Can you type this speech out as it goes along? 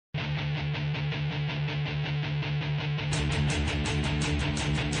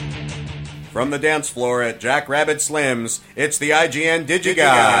From the dance floor at Jack Rabbit Slim's, it's the IGN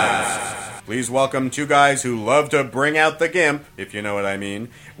DigiGuys. Please welcome two guys who love to bring out the gimp, if you know what I mean,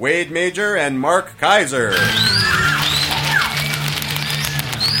 Wade Major and Mark Kaiser.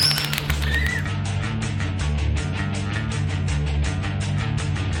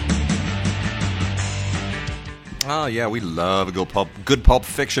 Oh, yeah, we love a good Pulp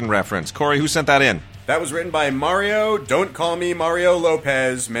Fiction reference. Corey, who sent that in? That was written by Mario, don't call me Mario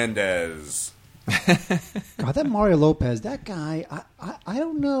Lopez Mendez. God, that Mario Lopez, that guy, I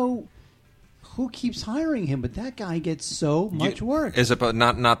don't know who keeps hiring him, but that guy gets so much work. Is it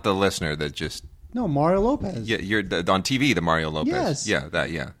not the listener that just... No, Mario Lopez. Yeah, you're on TV, the Mario Lopez. Yes.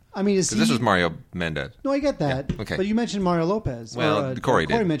 Yeah. I mean, this was Mario Mendez. No, I get that. Yeah, okay. But you mentioned Mario Lopez. Well, Corey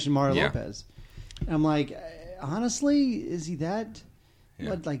did. Corey mentioned Mario Lopez. And I'm like, honestly, is he that... Yeah.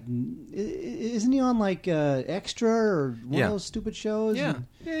 What, like, isn't he on like Extra or one of those stupid shows? Yeah,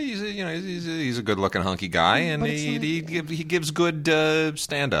 he's a good-looking hunky guy, and he gives good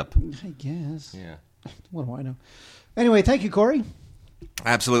stand-up. I guess. Yeah. What do I know? Anyway, thank you, Corey.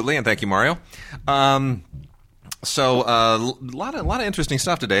 Absolutely, and thank you, Mario. So a lot of interesting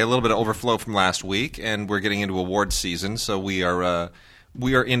stuff today. A little bit of overflow from last week, and we're getting into awards season, so we are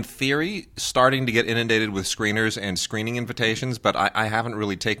in theory starting to get inundated with screeners and screening invitations, but I haven't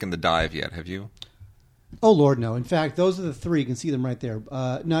really taken the dive yet. Have you? Oh, Lord, no. In fact, those are the three. You can see them right there.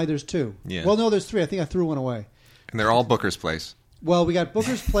 No, there's two. Yeah. Well, no, there's three. I think I threw one away. And they're all Booker's Place. Well, we got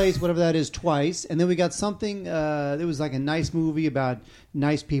Booker's Place, whatever that is, twice. And then we got something, it was like a nice movie about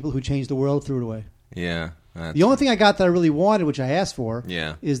nice people who changed the world, threw it away. Yeah. The only thing I got that I really wanted, which I asked for,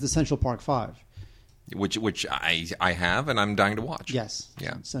 is the Central Park 5. Which I have, and I'm dying to watch. Yes.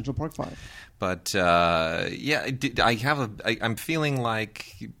 Yeah. Central Park 5. But, I'm feeling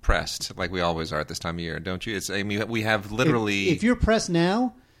like pressed, like we always are at this time of year, don't you? We have literally... If you're pressed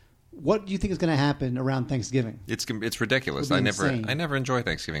now, what do you think is going to happen around Thanksgiving? It's ridiculous. I never enjoy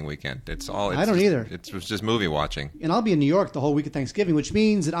Thanksgiving weekend. I don't either. It's just movie watching. And I'll be in New York the whole week of Thanksgiving, which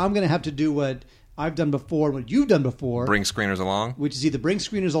means that I'm going to have to do what I've done before, what you've done before. Bring screeners along? Which is either bring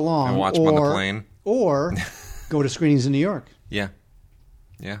screeners along and watch them on the plane. Or go to screenings in New York. Yeah.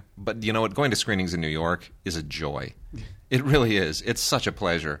 Yeah. But you know what? Going to screenings in New York is a joy. It really is. It's such a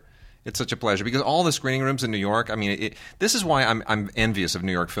pleasure. It's such a pleasure because all the screening rooms in New York, I mean, this is why I'm envious of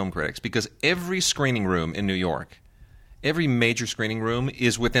New York film critics, because every screening room in New York, every major screening room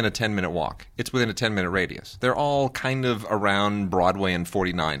is within a 10-minute walk. It's within a 10-minute radius. They're all kind of around Broadway and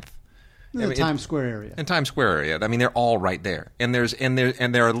 49th. The Times Square area. In Times Square area. I mean, they're all right there. And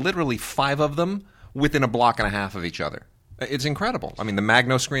there are literally 5 of them within a block and a half of each other. It's incredible. I mean, the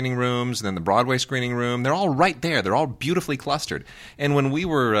Magno screening rooms, and then the Broadway screening room, they're all right there. They're all beautifully clustered. And when we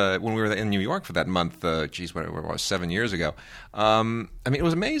were in New York for that month, where was 7 years ago, I mean, it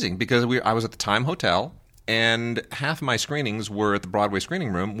was amazing because I was at the Time Hotel, and half my screenings were at the Broadway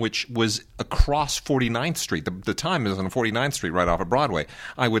screening room, which was across 49th Street. The Time is on 49th Street right off of Broadway.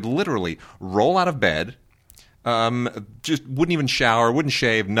 I would literally roll out of bed, just wouldn't even shower, wouldn't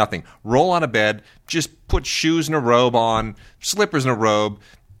shave, nothing. Roll out of bed, just put shoes and a robe on, slippers and a robe,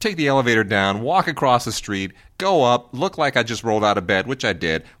 take the elevator down, walk across the street, go up, look like I just rolled out of bed, which I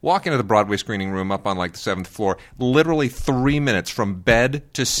did, walk into the Broadway screening room up on like the 7th floor, literally 3 minutes from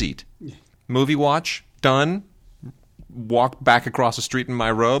bed to seat. Movie watch, done, walk back across the street in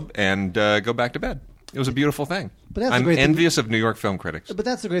my robe, and go back to bed. It was a beautiful thing. But that's I'm envious of New York film critics. But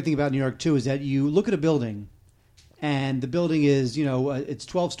that's the great thing about New York, too, is that you look at a building, and the building is, it's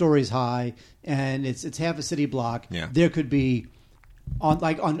 12 stories high, and it's half a city block. Yeah. There could be,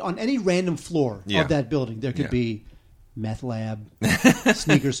 on any random floor of that building, there could be meth lab,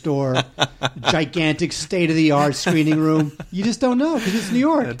 sneaker store, gigantic state-of-the-art screening room. You just don't know because it's New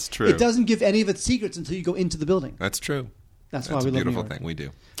York. That's true. It doesn't give any of its secrets until you go into the building. That's true. That's why we love New York. It's a beautiful thing. We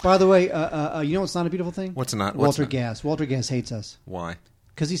do. By the way, you know what's not a beautiful thing? What's not? Walter Gass. Walter Gass hates us. Why?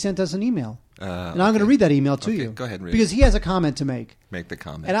 Because he sent us an email. And I'm going to read that email to you. Go ahead and read because he has a comment to make. Make the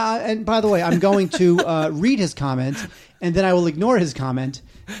comment. And by the way, I'm going to read his comment, and then I will ignore his comment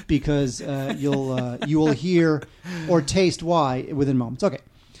because you will hear or taste why within moments. Okay.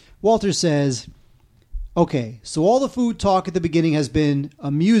 Walter says, okay, so all the food talk at the beginning has been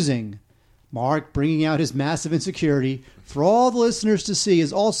amusing. Mark bringing out his massive insecurity for all the listeners to see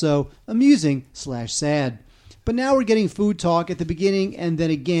is also amusing/sad. But now we're getting food talk at the beginning and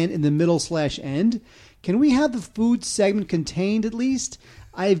then again in the middle/end. Can we have the food segment contained at least?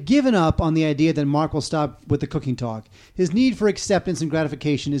 I've given up on the idea that Mark will stop with the cooking talk. His need for acceptance and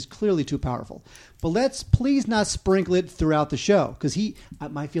gratification is clearly too powerful. But let's please not sprinkle it throughout the show because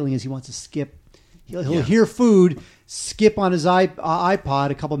my feeling is he wants to skip He'll hear food, skip on his iPod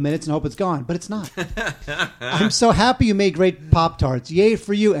a couple minutes and hope it's gone, but it's not. I'm so happy you made great Pop-Tarts. Yay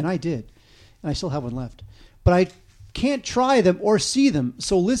for you. And I did. And I still have one left. But I can't try them or see them,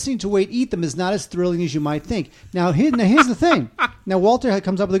 so listening to Wade eat them is not as thrilling as you might think. Now here's the thing. Now, Walter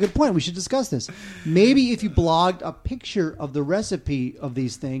comes up with a good point. We should discuss this. Maybe if you blogged a picture of the recipe of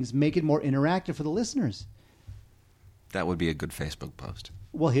these things, make it more interactive for the listeners. That would be a good Facebook post.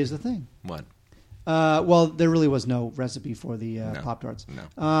 Well, here's the thing. What? Well, there really was no recipe for the Pop-Tarts.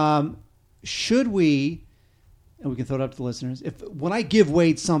 No. Should we, and we can throw it up to the listeners, when I give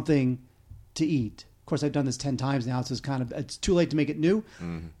Wade something to eat, of course I've done this 10 times now, so it's too late to make it new.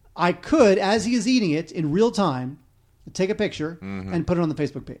 Mm-hmm. I could, as he is eating it in real time, take a picture and put it on the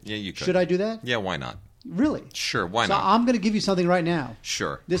Facebook page. Yeah, you could. Should I do that? Yeah, why not? Really? Sure, why so not? I'm going to give you something right now.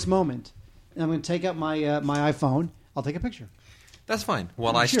 Sure. This moment. And I'm going to take out my iPhone. I'll take a picture. That's fine.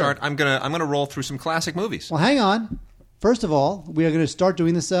 While I start, I'm gonna roll through some classic movies. Well, hang on. First of all, we are going to start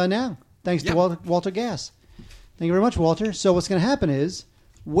doing this now, thanks to Walter Gass. Thank you very much, Walter. So what's going to happen is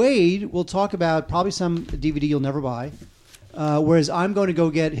Wade will talk about probably some DVD you'll never buy, whereas I'm going to go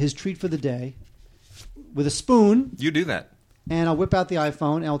get his treat for the day with a spoon. You do that. And I'll whip out the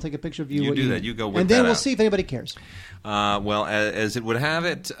iPhone, and I'll take a picture of you. You do that. You go whip that out. And then we'll see if anybody cares. Well, as it would have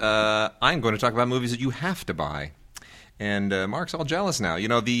it, I'm going to talk about movies that you have to buy. And Mark's all jealous now. You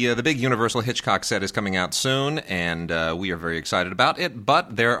know, the big Universal Hitchcock set is coming out soon, and we are very excited about it.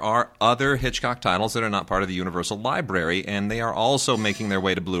 But there are other Hitchcock titles that are not part of the Universal library, and they are also making their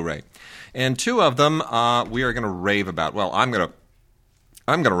way to Blu-ray. And two of them we are going to rave about. Well, I'm going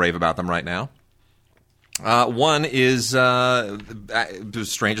to rave about them right now. One is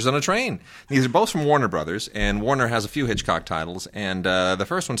Strangers on a Train. These are both from Warner Brothers, and Warner has a few Hitchcock titles. And the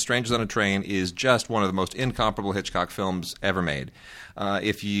first one, Strangers on a Train, is just one of the most incomparable Hitchcock films ever made.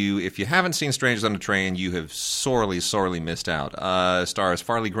 If you haven't seen Strangers on a Train, you have sorely missed out. Stars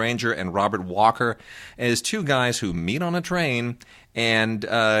Farley Granger and Robert Walker as two guys who meet on a train and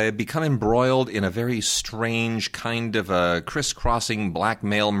become embroiled in a very strange kind of a crisscrossing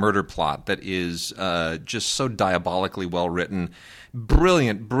blackmail murder plot that is just so diabolically well written.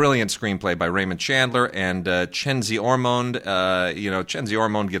 Brilliant screenplay by Raymond Chandler and Chenzi Ormond. Chenzi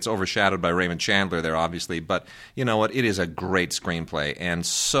Ormond gets overshadowed by Raymond Chandler there, obviously, but you know what? It is a great screenplay and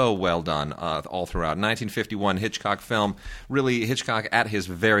so well done all throughout. 1951 Hitchcock film, really Hitchcock at his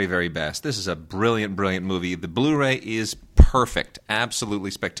very, very best. This is a brilliant movie. The Blu-ray is perfect,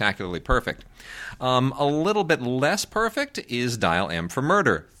 absolutely spectacularly perfect. A little bit less perfect is Dial M for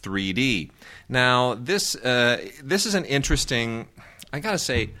Murder, 3D. Now, this is an interesting. I gotta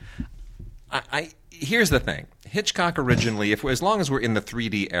say, here's the thing. Hitchcock originally, as long as we're in the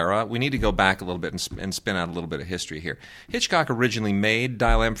 3D era, we need to go back a little bit and spin out a little bit of history here. Hitchcock originally made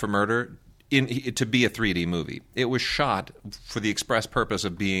Dial M for Murder to be a 3D movie. It was shot for the express purpose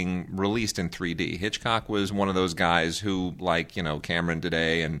of being released in 3D. Hitchcock was one of those guys who, like, Cameron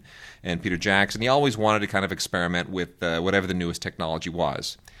today and Peter Jackson, he always wanted to kind of experiment with whatever the newest technology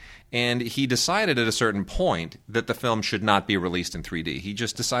was. And he decided at a certain point that the film should not be released in 3D. He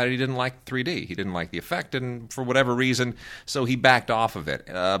just decided he didn't like 3D. He didn't like the effect, and for whatever reason, so he backed off of it.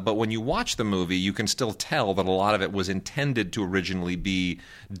 But when you watch the movie, you can still tell that a lot of it was intended to originally be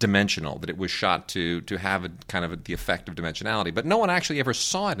dimensional, that it was shot to have kind of the effect of dimensionality. But no one actually ever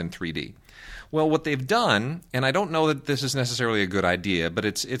saw it in 3D. Well, what they've done, and I don't know that this is necessarily a good idea, but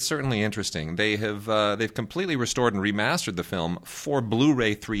it's certainly interesting. They've completely restored and remastered the film for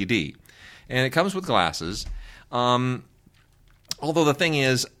Blu-ray 3D, and it comes with glasses. Although the thing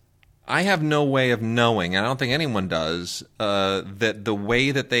is, I have no way of knowing, and I don't think anyone does, that the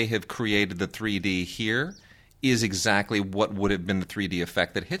way that they have created the 3D here is exactly what would have been the 3D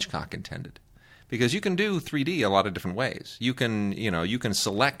effect that Hitchcock intended. Because you can do 3D a lot of different ways. You can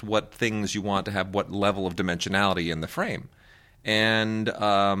select what things you want to have what level of dimensionality in the frame. And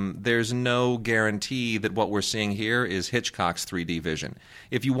there's no guarantee that what we're seeing here is Hitchcock's 3D vision.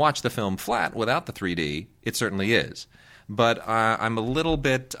 If you watch the film flat without the 3D, it certainly is. But I'm a little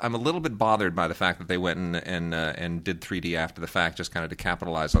bit bothered by the fact that they went and did 3D after the fact, just kind of to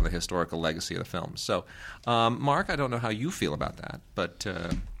capitalize on the historical legacy of the film. So, Mark, I don't know how you feel about that, but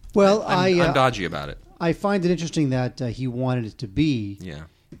well, I'm dodgy about it. I find it interesting that he wanted it to be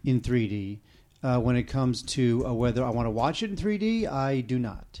in 3D. When it comes to whether I want to watch it in 3D, I do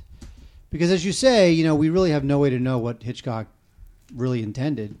not. Because as you say, we really have no way to know what Hitchcock really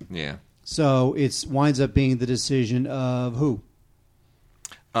intended. Yeah. So it winds up being the decision of who?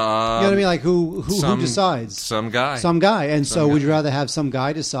 You know what I mean? Like who decides? Some guy. And so would you rather have some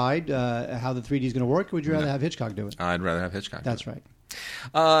guy decide how the 3D is going to work, or would you rather have Hitchcock do it? I'd rather have Hitchcock. That's right.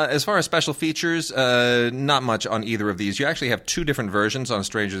 As far as special features, not much on either of these. You actually have two different versions on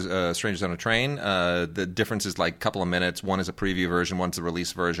Strangers on a Train. The difference is like a couple of minutes. One is a preview version, one's a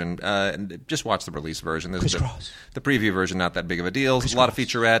release version. Just watch the release version. The preview version, not that big of a deal. A lot of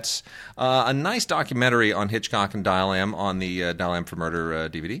featurettes. A nice documentary on Hitchcock and Dial M on the Dial M for Murder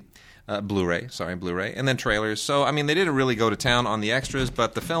DVD. Blu-ray, and then trailers. So, I mean, they didn't really go to town on the extras,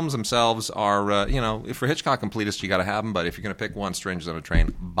 but the films themselves are, for Hitchcock completists, you got to have them. But if you're going to pick one, Strangers on a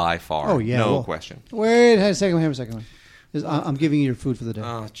Train, by far, no question. Wait a second. I'm giving you your food for the day.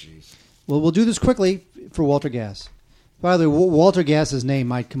 Oh, jeez. Well, we'll do this quickly for Walter Gass. By the way, Walter Gass's name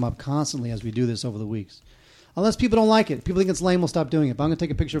might come up constantly as we do this over the weeks. Unless people don't like it. People think it's lame, we'll stop doing it. But I'm going to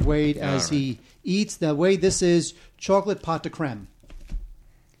take a picture of Wade as he eats. The way this is chocolate pâte de crème.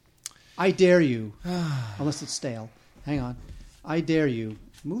 I dare you, unless it's stale. Hang on. I dare you.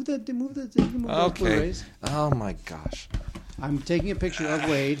 Move the Okay. Blu-rays. Oh, my gosh. I'm taking a picture of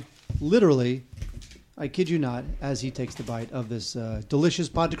Wade, literally, I kid you not, as he takes the bite of this delicious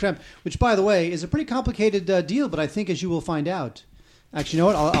pâte de crème, which, by the way, is a pretty complicated deal, but I think, as you will find out. Actually, you know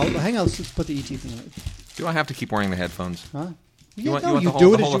what? I'll hang on. Let's put the ET thing on it. Do I have to keep wearing the headphones? Huh? You want the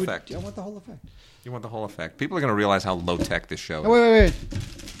whole effect? I want the whole effect. You want the whole effect. People are going to realize how low-tech this show is. Oh, wait.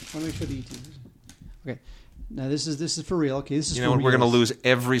 Let me make sure the ET. Okay. Now this is for real. Okay, this is. You know, for we're real. going to lose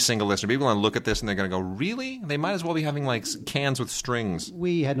every single listener. People are going to look at this and they're going to go, "Really? They might as well be having like cans with strings."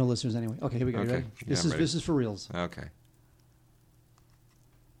 We had no listeners anyway. Okay, here we go. Okay. You ready? This is for reals. Okay.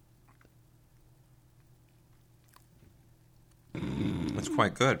 That's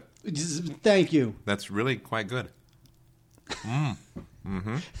quite good. Thank you. That's really quite good.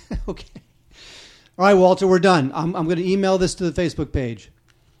 Okay. All right, Walter, we're done. I'm going to email this to the Facebook page.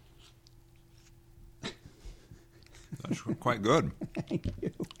 That's quite good. Thank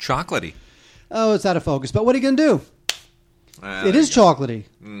you. Chocolatey. Oh, it's out of focus. But what are you going to do? It is chocolatey.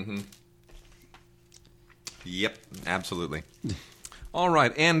 Mm-hmm. Yep, absolutely. All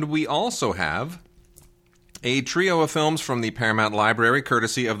right, and we also have a trio of films from the Paramount Library,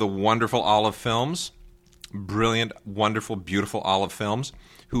 courtesy of the wonderful Olive Films. Brilliant, wonderful, beautiful Olive Films,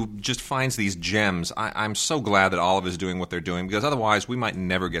 who just finds these gems. I'm so glad that Olive is doing what they're doing, because otherwise we might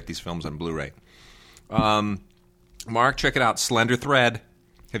never get these films on Blu-ray. Mark, check it out, Slender Thread.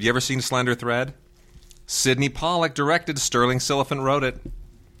 Have you ever seen Slender Thread? Sidney Pollack directed, Sterling Silliphant wrote it.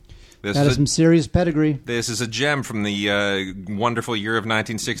 That is some serious pedigree. This is a gem from the wonderful year of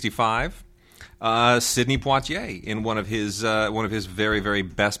 1965. Sidney Poitier in one of his very, very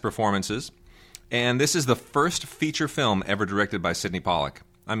best performances. And this is the first feature film ever directed by Sidney Pollack.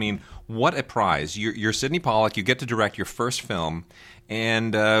 I mean, what a prize. You're Sidney Pollack, you get to direct your first film,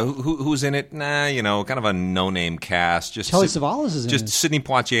 and who's in it? Kind of a no-name cast. Just Telly Savalas is in it. Just Sidney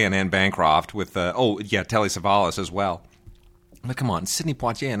Poitier and Anne Bancroft with, Telly Savalas as well. But come on, Sidney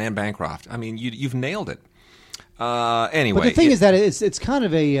Poitier and Anne Bancroft. I mean, you've nailed it. Anyway. But the thing is that it's kind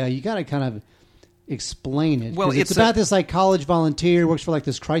of a, you got to kind of explain it. Well, it's about this like college volunteer, works for like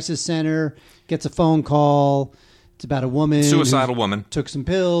this crisis center, gets a phone call. It's about a woman, suicidal woman, took some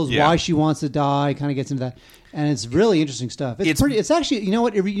pills. Yeah. Why she wants to die, kind of gets into that, and it's really interesting stuff. It's pretty. It's actually, you know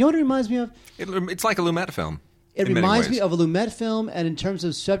what? What it reminds me of? It's like a Lumet film. It reminds me of a Lumet film, and in terms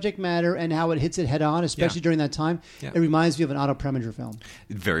of subject matter and how it hits it head on, especially during that time, it reminds me of an Otto Preminger film.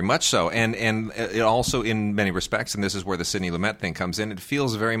 Very much so, and it also, in many respects, and this is where the Sidney Lumet thing comes in, it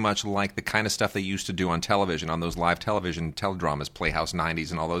feels very much like the kind of stuff they used to do on television, on those live television teledramas, Playhouse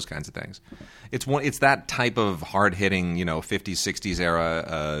 90s, and all those kinds of things. It's that type of hard-hitting, 50s, 60s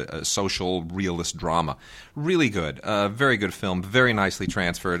era social realist drama. Really good, very good film, very nicely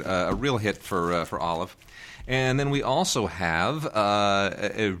transferred, a real hit for Olive. And then we also have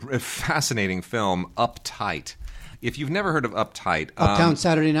a fascinating film, Uptight. If you've never heard of Uptight... Uptown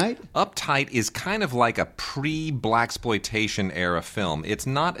Saturday Night? Uptight is kind of like a pre-blaxploitation era film. It's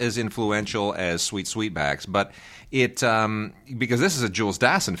not as influential as Sweet Sweetbacks, but because this is a Jules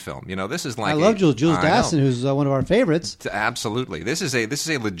Dassin film. This is like... I love Jules Dassin, who's one of our favorites. Absolutely. This is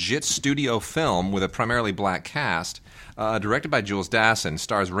a legit studio film with a primarily black cast. Directed by Jules Dassin,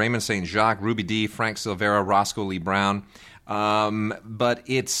 stars Raymond St. Jacques, Ruby Dee, Frank Silvera, Roscoe Lee Brown. But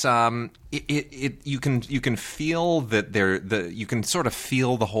it's you can feel that you can sort of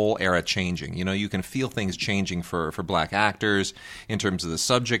feel the whole era changing. You can feel things changing for black actors in terms of the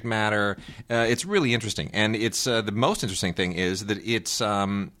subject matter. It's really interesting, and it's the most interesting thing is that it's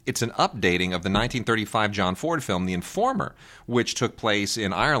an updating of the 1935 John Ford film The Informer, which took place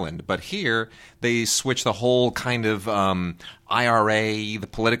in Ireland. But here they switch the whole kind of IRA, the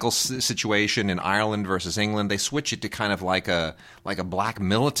political situation in Ireland versus England. They switch it to kind of like a black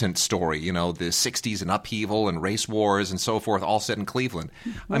militant story. You know, the '60s and upheaval and race wars and so forth, all set in Cleveland.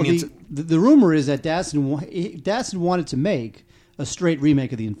 Well, the rumor is that Dassin wanted to make a straight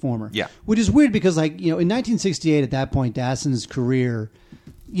remake of The Informer. Yeah. Which is weird because, like, you know, in 1968, at that point, Dassin's career,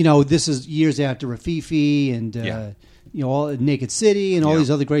 you know, this is years after Rafifi and, you know, all Naked City and all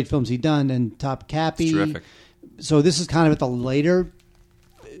these other great films he'd done, and Top Cappy. It's terrific. So this is kind of at the later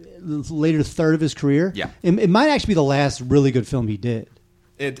third of his career. Yeah. It might actually be the last really good film he did.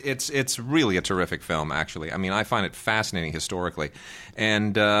 It's really a terrific film, actually. I mean, I find it fascinating historically,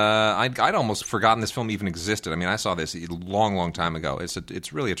 and I'd almost forgotten this film even existed. I mean, I saw this a long time ago.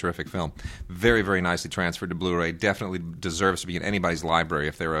 It's really a terrific film. Very, very nicely transferred to Blu-ray. Definitely deserves to be in anybody's library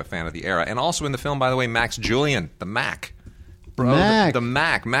if they're a fan of the era. And also in the film, by the way, Max Julien, the Mac. Bro, the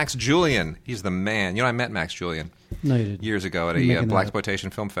Mac. Max Julien. He's the man. You know, I met Max Julien. No, you didn't. Years ago at a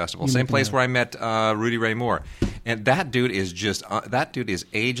Blaxploitation Film Festival. Same place where I met Rudy Ray Moore. And that dude is just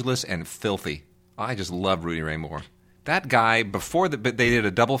ageless and filthy. I just love Rudy Ray Moore. That guy, they did a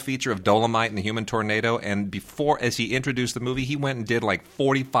double feature of Dolomite and the Human Tornado, and as he introduced the movie, he went and did like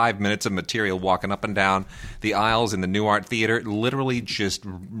 45 minutes of material walking up and down the aisles in the New Art Theater, literally just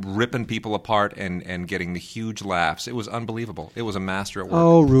ripping people apart and getting the huge laughs. It was unbelievable. It was a master at work.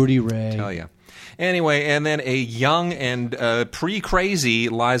 Oh, Rudy Ray. I tell you. Anyway, and then a young and pre-crazy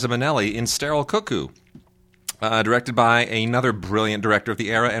Liza Minnelli in Sterile Cuckoo. Directed by another brilliant director of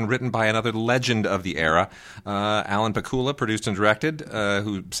the era and written by another legend of the era. Alan Pakula produced and directed,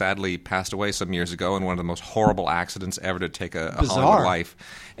 who sadly passed away some years ago in one of the most horrible accidents ever to take a Hollywood life.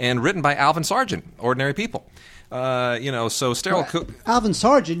 And written by Alvin Sargent, Ordinary People. So Sterile Cuckoo. Alvin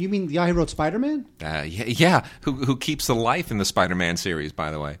Sargent, you mean the guy who wrote Spider-Man? Who keeps the life in the Spider-Man series,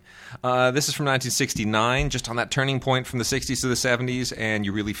 by the way. This is from 1969, just on that turning point from the 60s to the 70s, and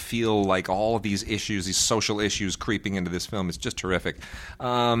you really feel like all of these issues, these social issues creeping into this film. It's just terrific.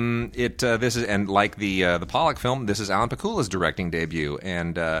 This is, and like the Pollock film, this is Alan Pakula's directing debut,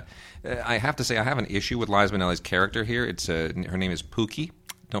 and I have to say I have an issue with Liza Minnelli's character here. Her name is Pookie.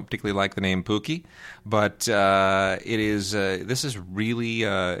 Don't particularly like the name Pookie, but this is really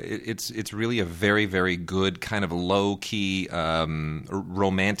it's really a very, very good kind of low key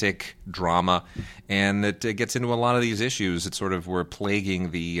romantic drama, and that gets into a lot of these issues that sort of were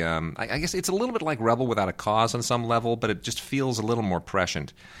plaguing the. I guess it's a little bit like Rebel Without a Cause on some level, but it just feels a little more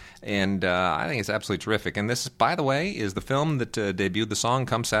prescient. And I think it's absolutely terrific. And this, by the way, is the film that debuted the song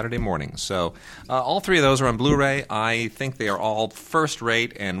Come Saturday Morning. So all three of those are on Blu-ray. I think they are all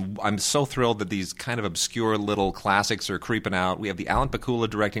first-rate, and I'm so thrilled that these kind of obscure little classics are creeping out. We have the Alan Pakula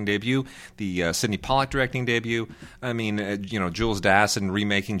directing debut, the Sidney Pollack directing debut. I mean, Jules Dassin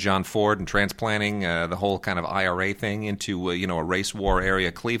remaking John Ford and transplanting the whole kind of IRA thing into, a race war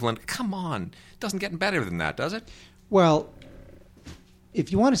area Cleveland. Come on. It doesn't get better than that, does it? Well, if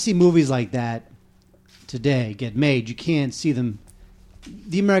you want to see movies like that today get made, you can't see them.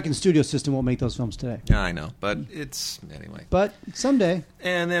 The American studio system won't make those films today. Yeah, I know, but anyway. But someday.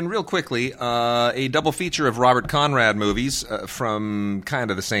 And then real quickly, a double feature of Robert Conrad movies from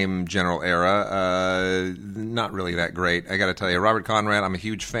kind of the same general era. Not really that great, I got to tell you. Robert Conrad, I'm a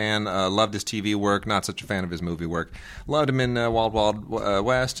huge fan. Loved his TV work, not such a fan of his movie work. Loved him in Wild Wild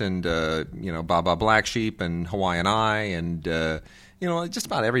West and, Baa Black Sheep and Hawaiian Eye and... just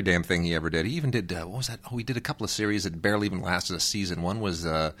about every damn thing he ever did. He even did, what was that? Oh, he did a couple of series that barely even lasted a season. One was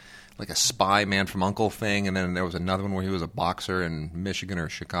like a spy Man from U.N.C.L.E. thing, and then there was another one where he was a boxer in Michigan or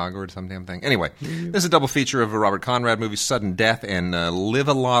Chicago or some damn thing. Anyway, this is a double feature of a Robert Conrad movie, Sudden Death, and Live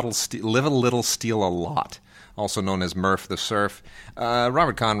a Little, Steal a Lot, also known as Murph the Surf.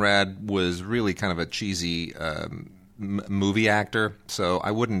 Robert Conrad was really kind of a cheesy... movie actor, so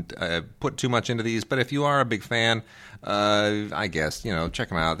I wouldn't put too much into these. But if you are a big fan, I guess check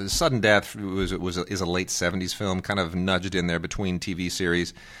them out. Sudden Death is a late '70s film, kind of nudged in there between TV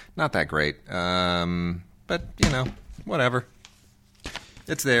series. Not that great, but whatever.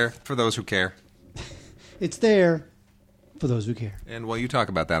 It's there for those who care. It's there for those who care. And while you talk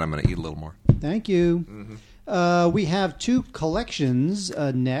about that, I'm going to eat a little more. Thank you. Mm-hmm. We have two collections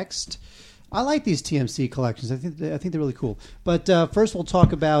next. I like these TMC collections. I think they're really cool. But first, we'll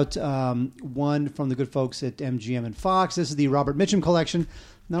talk about one from the good folks at MGM and Fox. This is the Robert Mitchum collection.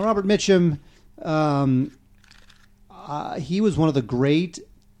 Now, Robert Mitchum, he was one of the great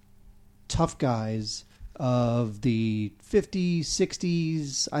tough guys of the 50s,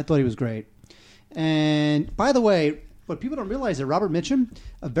 60s. I thought he was great. And by the way, what people don't realize is that Robert Mitchum,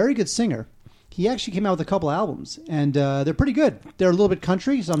 a very good singer. He actually came out with a couple albums, and they're pretty good. They're a little bit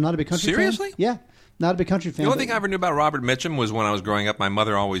country, so I'm not a big country fan. Seriously? Yeah, not a big country fan. The only thing I ever knew about Robert Mitchum was when I was growing up, my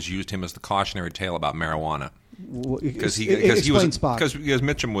mother always used him as the cautionary tale about marijuana. Because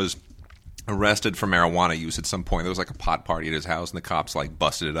Mitchum was arrested for marijuana use at some point. There was like a pot party at his house, and the cops like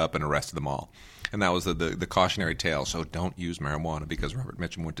busted it up and arrested them all. And that was the cautionary tale. So don't use marijuana because Robert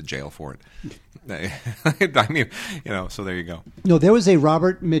Mitchum went to jail for it. I mean, so there you go. No, there was a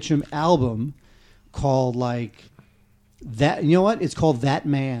Robert Mitchum album called like that. You know what? It's called That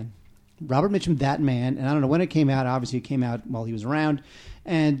Man. Robert Mitchum, That Man. And I don't know when it came out. Obviously, it came out while he was around.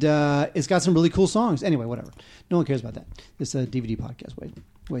 And it's got some really cool songs. Anyway, whatever. No one cares about that. This is a DVD podcast.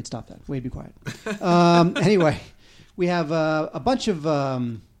 Wait, stop that. Wait, be quiet. Anyway, we have a bunch of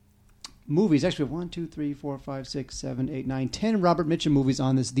movies. Actually, 1, 2, 3, 4, 5, 6, 7, 8, 9, 10 Robert Mitchum movies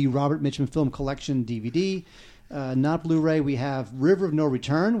on this, the Robert Mitchum Film Collection DVD. Not Blu-ray. We have River of No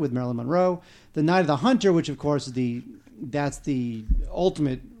Return with Marilyn Monroe. The Night of the Hunter, which of course is that's the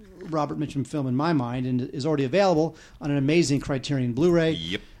ultimate Robert Mitchum film in my mind, and is already available on an amazing Criterion Blu-ray.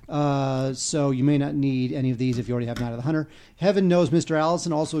 Yep. So you may not need any of these if you already have Night of the Hunter. Heaven Knows Mr.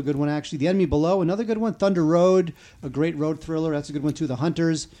 Allison, also a good one actually. The Enemy Below, another good one. Thunder Road, a great road thriller. That's a good one too. The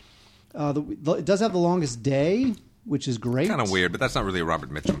Hunters. It does have The Longest Day, which is great. Kind of weird, but that's not really a Robert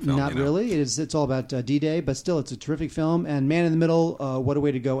Mitchum film. Not really. It's all about D-Day, but still, it's a terrific film. And Man in the Middle, What a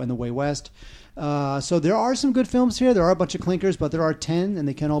Way to Go, and The Way West. So there are some good films here. There are a bunch of clinkers, but there are 10, and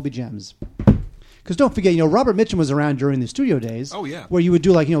they can all be gems. Because don't forget, Robert Mitchum was around during the studio days. Oh, yeah. Where you would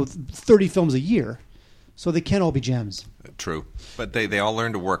do 30 films a year. So they can all be gems. True. But they all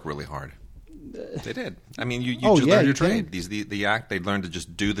learned to work really hard. They did. I mean, you Oh, just yeah, learned your you can. trade. The act, they learned to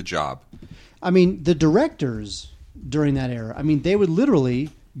just do the job. I mean, the directors during that era, they would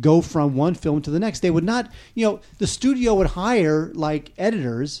literally go from one film to the next. They would not, the studio would hire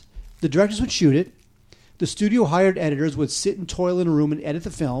editors. The directors would shoot it. The studio hired editors would sit and toil in a room and edit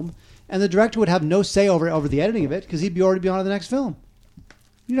the film. And the director would have no say over the editing of it because he'd be already on to the next film.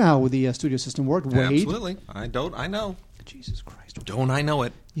 You know how the studio system worked, Wade. Absolutely. I know. Jesus Christ. Don't I know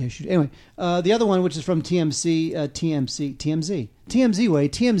it? Yeah, shoot. Anyway, the other one, which is from TMZ,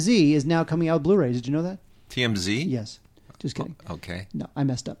 Wade. TMZ is now coming out Blu-ray. Did you know that? TMZ? Yes. Just kidding. Okay. No, I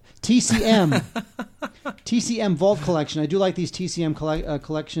messed up. TCM. TCM Vault Collection. I do like these TCM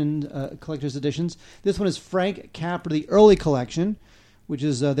collector's editions. This one is Frank Capra, the early collection, which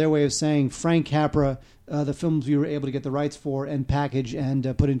is their way of saying Frank Capra, the films we were able to get the rights for and package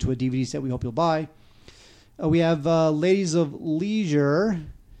and put into a DVD set we hope you'll buy. We have Ladies of Leisure.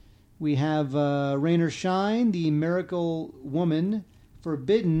 We have Rain or Shine, The Miracle Woman,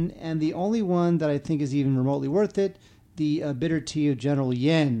 Forbidden, and the only one that I think is even remotely worth it, The Bitter Tea of General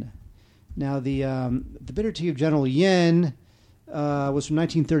Yen. Now, the Bitter Tea of General Yen was from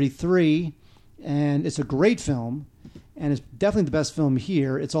 1933, and it's a great film, and it's definitely the best film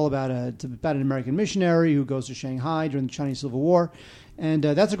here. It's all about an American missionary who goes to Shanghai during the Chinese Civil War. And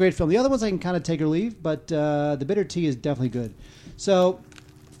that's a great film. The other ones I can kind of take or leave, but The Bitter Tea is definitely good. So,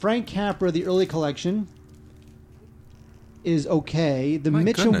 Frank Capra, the early collection, is okay. The My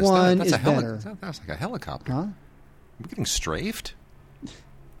Mitchum goodness, one that's is better. That's like a helicopter. Huh? We're getting strafed?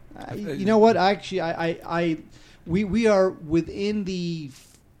 You know what? We are within the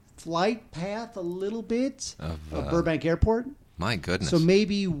flight path a little bit of Burbank Airport. My goodness. So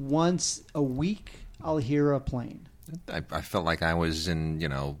maybe once a week I'll hear a plane. I felt like I was in,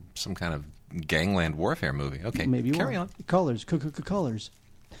 some kind of gangland warfare movie. Okay, Maybe carry on. Colors. Colors.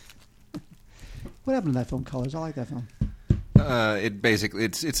 What happened to that film, Colors? I like that film.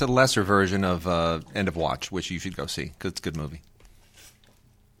 It's a lesser version of End of Watch, which you should go see because it's a good movie.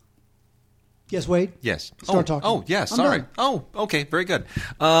 Yes, Wade? Yes. Start talking. Oh, yes. I'm Sorry. done. Oh, okay. Very good.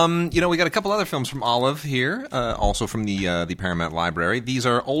 We got a couple other films from Olive here, also from the Paramount Library. These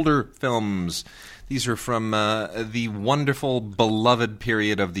are older films. These are from the wonderful, beloved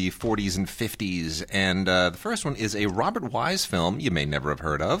period of the 40s and 50s. And the first one is a Robert Wise film you may never have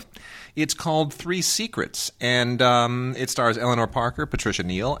heard of. It's called Three Secrets, and it stars Eleanor Parker, Patricia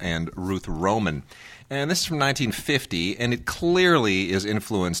Neal, and Ruth Roman. And this is from 1950, and it clearly is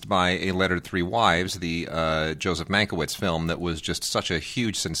influenced by A Letter to Three Wives, the Joseph Mankiewicz film that was just such a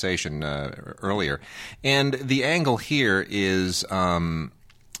huge sensation earlier. And the angle here is...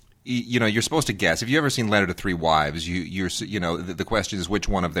 you're supposed to guess. If you've ever seen Letter to Three Wives, the question is which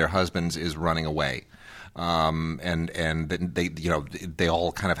one of their husbands is running away, and then they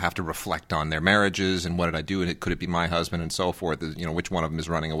all kind of have to reflect on their marriages and what did I do and could it be my husband and so forth. Which one of them is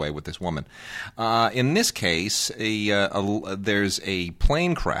running away with this woman? In this case, there's a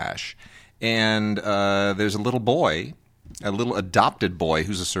plane crash, and there's a little boy. A little adopted boy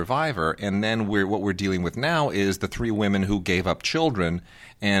who's a survivor, and then what we're dealing with now is the three women who gave up children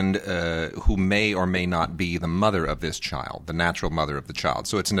and who may or may not be the mother of this child, the natural mother of the child.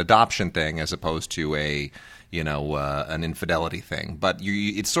 So it's an adoption thing as opposed to a an infidelity thing. But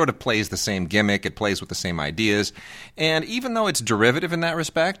it sort of plays the same gimmick. It plays with the same ideas. And even though it's derivative in that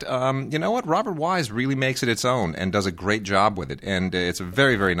respect, you know what? Robert Wise really makes it its own and does a great job with it. And it's a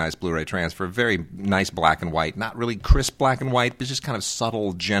very, very nice Blu-ray transfer. Very nice black and white. Not really crisp black and white, but just kind of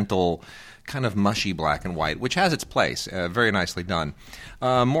subtle, gentle, kind of mushy black and white, which has its place. Very nicely done.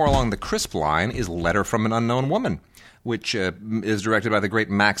 More along the crisp line is Letter from an Unknown Woman, which is directed by the great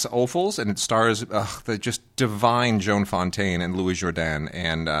Max Ophuls, and it stars the just divine Joan Fontaine and Louis Jourdan,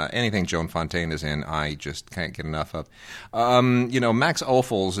 and anything Joan Fontaine is in, I just can't get enough of. Max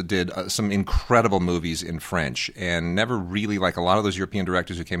Ophuls did some incredible movies in French, and never really, like a lot of those European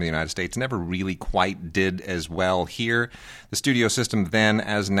directors who came to the United States, never really quite did as well here. The studio system then,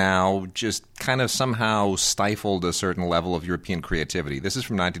 as now, just kind of somehow stifled a certain level of European creativity. This is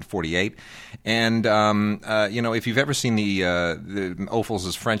from 1948, and if you've ever seen the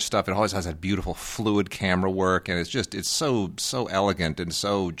Ophuls' French stuff, it always has that beautiful fluid camera work, and it's so elegant and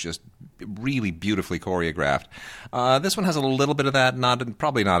so just really beautifully choreographed. This one has a little bit of that,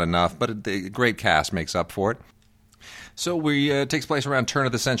 probably not enough, but the great cast makes up for it. So it takes place around turn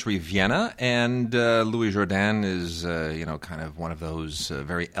of the century Vienna, and Louis Jourdan is kind of one of those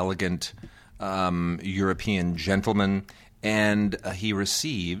very elegant European gentlemen, and he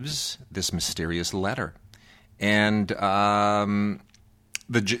receives this mysterious letter. And Joan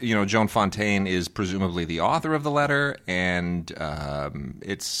Fontaine is presumably the author of the letter, and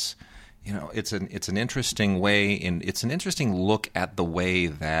it's an interesting way. It's an interesting look at the way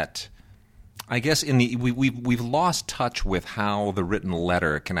that, I guess, we've lost touch with how the written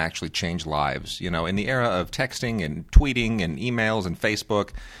letter can actually change lives. In the era of texting and tweeting and emails and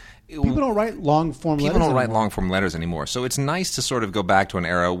Facebook. People don't write long-form letters People don't write anymore. long-form letters anymore. So it's nice to sort of go back to an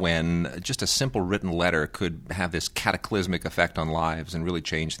era when just a simple written letter could have this cataclysmic effect on lives and really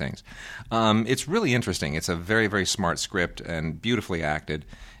change things. It's really interesting. It's a very, very smart script and beautifully acted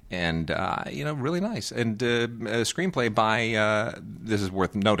and, really nice. And a screenplay by, this is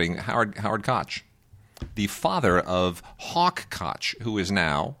worth noting, Howard Koch, the father of Hawk Koch, who is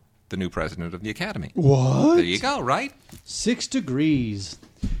now the new president of the Academy. What? There you go, right? 6 Degrees.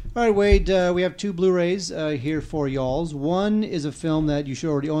 All right, Wade, we have 2 Blu-rays here for y'alls. One is a film that you should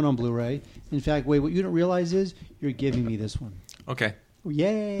already own on Blu-ray. In fact, Wade, what you don't realize is you're giving me this one. Okay.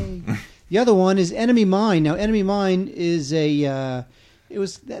 Yay. The other one is Enemy Mine. Now, Enemy Mine is the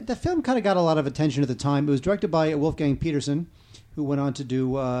film kind of got a lot of attention at the time. It was directed by Wolfgang Peterson, who went on to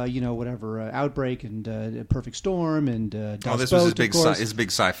do, Outbreak and Perfect Storm and Das this Boot, was his of course. his big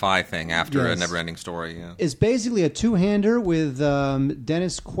sci-fi thing after Yes. A Never-Ending Story. Yeah. It's basically a two-hander with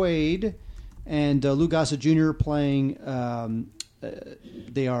Dennis Quaid and Lou Gossett Jr. playing.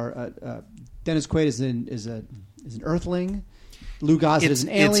 They are Dennis Quaid is an Earthling. Lou Gossett is an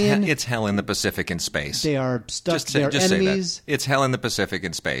alien. It's hell in the Pacific in space. They are stuck. They're just enemies. say that. It's hell in the Pacific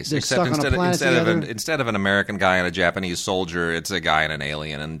in space. They're Except stuck on a planet together. instead of an American guy and a Japanese soldier, it's a guy and an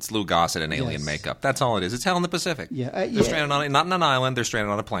alien, and it's Lou Gossett and alien Yes. makeup. That's all it is. It's hell in the Pacific. Yeah, They're stranded on not on an island. They're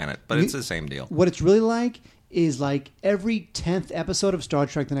stranded on a planet, but it's the same deal. What it's really like is like every 10th episode of Star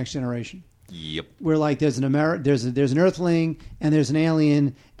Trek: The Next Generation. Yep. Where like there's an Earthling and there's an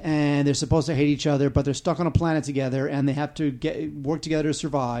alien and they're supposed to hate each other, but they're stuck on a planet together and they have to work together to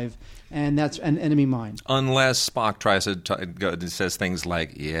survive, and that's an Enemy Mine. Unless Spock tries to says things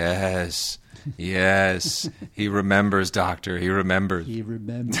like, "Yes, yes, he remembers, Doctor. He remembers." He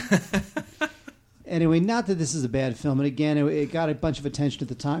remembers. Anyway, not that this is a bad film, and again, it got a bunch of attention at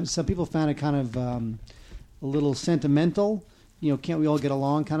the time. Some people found it kind of a little sentimental. Can't we all get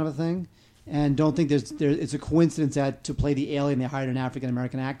along, kind of a thing. And don't think it's a coincidence that to play the alien they hired an African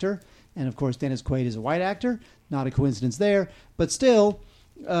American actor, and of course Dennis Quaid is a white actor. Not a coincidence there, but still,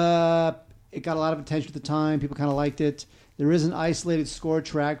 it got a lot of attention at the time. People kind of liked it. There is an isolated score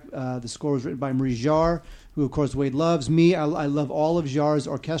track. The score was written by Maurice Jarre, who of course Wade loves. Me, I love all of Jarre's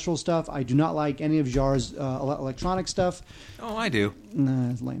orchestral stuff. I do not like any of Jarre's electronic stuff. Oh, I do.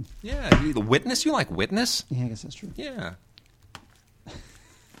 Nah, it's lame. Yeah, the Witness. You like Witness? Yeah, I guess that's true. Yeah.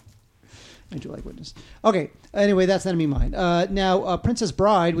 I do like Witness. Okay. Anyway, that's Enemy Mine. Now, Princess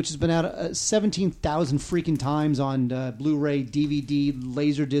Bride, which has been out 17,000 freaking times on Blu-ray, DVD,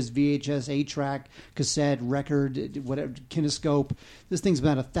 Laserdisc, VHS, 8-track, cassette, record, whatever, kinescope. This thing's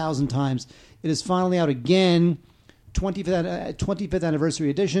been out 1,000 times. It is finally out again, 25th anniversary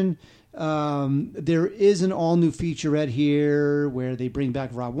edition. There is an all-new featurette here where they bring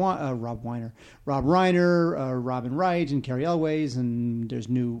back Rob Reiner, Robin Wright, and Cary Elwes, and there's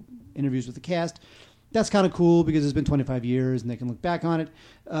new interviews with the cast. That's kind of cool because it's been 25 years and they can look back on it.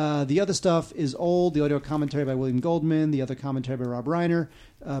 The other stuff is old. The audio commentary by William Goldman, the other commentary by Rob Reiner,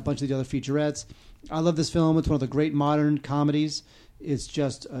 a bunch of the other featurettes. I love this film. It's one of the great modern comedies. It's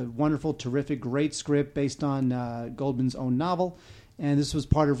just a wonderful, terrific, great script based on Goldman's own novel. And this was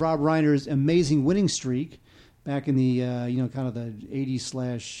part of Rob Reiner's amazing winning streak back in the, kind of the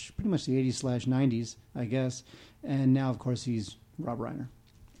 80s / pretty much the 80s / 90s, I guess. And now, of course, he's Rob Reiner.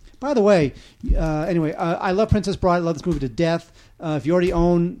 By the way, I love Princess Bride. I love this movie to death. If you already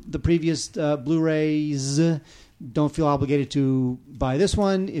own the previous Blu-rays, don't feel obligated to buy this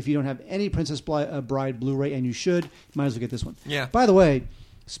one. If you don't have any Princess Bride Blu-ray, and you should, you might as well get this one. Yeah. By the way,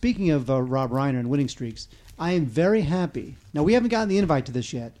 speaking of Rob Reiner and winning streaks, I am very happy. Now, we haven't gotten the invite to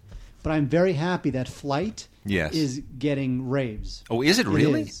this yet, but I'm very happy that Flight is getting raves. Oh, is it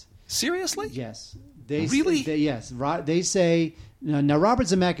really? It is. Seriously? Yes. Really? Yes. They say... Now, Robert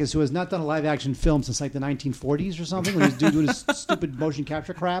Zemeckis, who has not done a live-action film since like the 1940s or something, when he's doing his stupid motion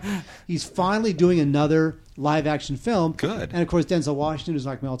capture crap, he's finally doing another live-action film. Good. And, of course, Denzel Washington is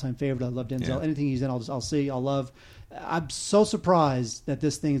like my all-time favorite. I love Denzel. Yeah. Anything he's in, I'll see, I'll love. I'm so surprised that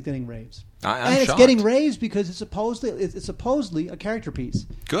this thing is getting raves. I'm it's shocked. getting raves because it's supposedly a character piece.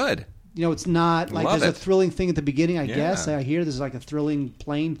 Good. It's not like Love there's a it. thrilling thing at the beginning, I guess. Yeah. I hear there's like a thrilling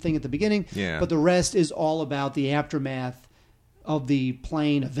plane thing at the beginning. Yeah. But the rest is all about the aftermath of the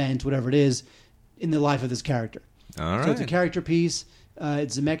plane event, whatever it is, in the life of this character. All right. So it's a character piece.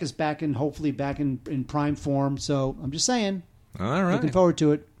 It's Zemeckis hopefully back in prime form. So I'm just saying. All right. Looking forward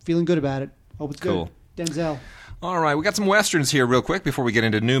to it. Feeling good about it. Hope it's good. Cool. Denzel. All right, we got some westerns here, real quick, before we get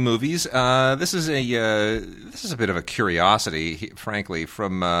into new movies. This is a bit of a curiosity, frankly,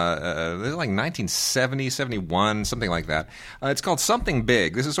 from like 1970, 71, something like that. It's called Something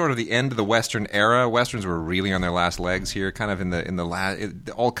Big. This is sort of the end of the western era. Westerns were really on their last legs here, kind of in the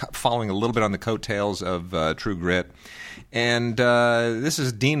last, all following a little bit on the coattails of True Grit. And this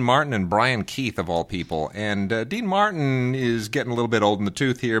is Dean Martin and Brian Keith, of all people. And Dean Martin is getting a little bit old in the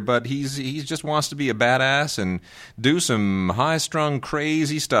tooth here, but he just wants to be a badass and do some high-strung,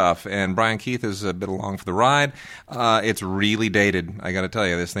 crazy stuff. And Brian Keith is a bit along for the ride. It's really dated. I got to tell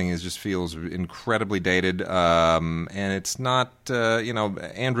you, this thing just feels incredibly dated. And it's not,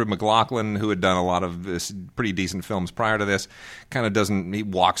 Andrew McLaughlin, who had done a lot of pretty decent films prior to this, kind of doesn't. He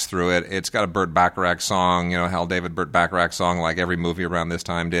walks through it. It's got a Burt Bacharach song, Hal David Burt Bacharach song, like every movie around this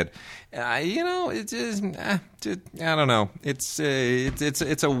time did. It's just, I don't know. It's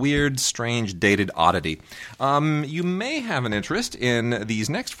a weird, strange, dated oddity. You may have an interest in these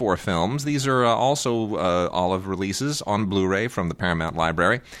next 4 films. These are also Olive releases on Blu-ray from the Paramount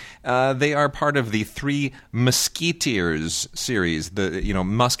Library. They are part of the 3 Musketeers series.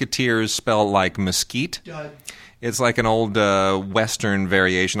 Musketeers spell like mesquite. It's like an old Western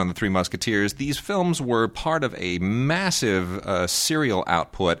variation on the 3 Musketeers. These films were part of a massive serial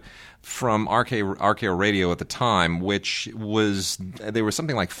output from RKO Radio at the time, which was, there were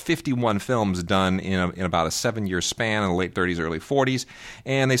something like 51 films done in about a 7-year span in the late 30s, early 40s,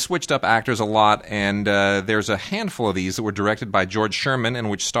 and they switched up actors a lot, and there's a handful of these that were directed by George Sherman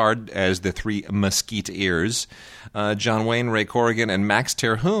and which starred as the 3 Musketeers, John Wayne, Ray Corrigan, and Max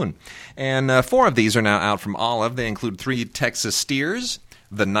Terhune. And 4 of these are now out from Olive. They include 3 Texas Steers,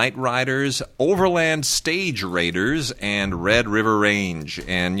 The Night Riders, Overland Stage Raiders, and Red River Range.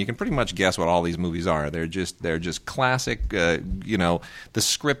 And you can pretty much guess what all these movies are. They're just classic. The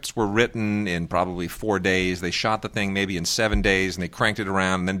scripts were written in probably 4 days. They shot the thing maybe in 7 days, and they cranked it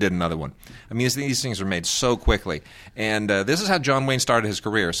around and then did another one. I mean, these things are made so quickly. And this is how John Wayne started his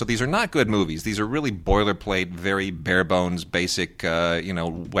career. So these are not good movies. These are really boilerplate, very bare-bones, basic,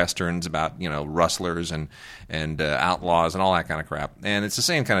 westerns about, rustlers and outlaws and all that kind of crap. And it's the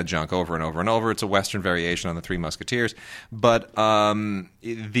same kind of junk over and over and over. It's a Western variation on the 3 Musketeers. But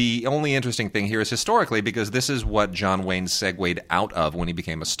the only interesting thing here is historically, because this is what John Wayne segued out of when he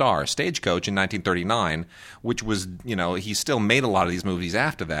became a star. Stagecoach in 1939, which was, he still made a lot of these movies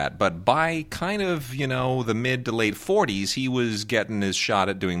after that. But by kind of, the mid to late 40s, he was getting his shot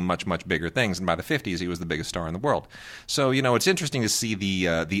at doing much, much bigger things. And by the 50s, he was the biggest star in the world. So, it's interesting to see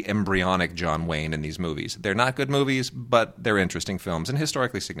the embryonic John Wayne in these movies. They're not good movies, but they're interesting films and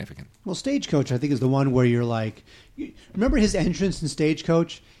historically significant. Well, Stagecoach, I think, is the one where you're like, remember his entrance in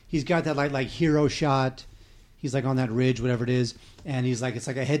Stagecoach? He's got that like hero shot. He's like on that ridge, whatever it is, and he's like, it's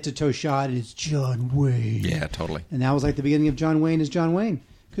like a head to toe shot, and it's John Wayne. Yeah, totally. And that was like the beginning of John Wayne as John Wayne,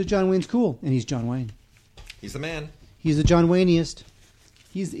 because John Wayne's cool, and he's John Wayne. He's the man. He's the John Wayniest.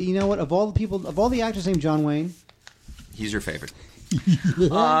 He's, what? Of all the actors named John Wayne, he's your favorite. We're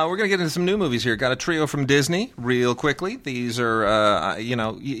going to get into some new movies here. Got a trio from Disney, real quickly. These are,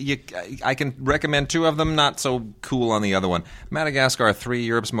 I can recommend two of them, not so cool on the other one. Madagascar 3,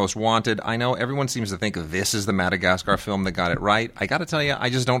 Europe's Most Wanted. I know everyone seems to think this is the Madagascar film that got it right. I got to tell you, I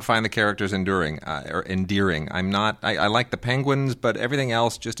just don't find the characters endearing. I like the penguins, but everything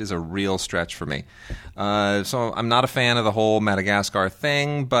else just is a real stretch for me. So I'm not a fan of the whole Madagascar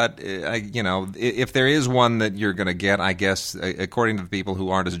thing, but, if there is one that you're going to get, I guess, according to the people who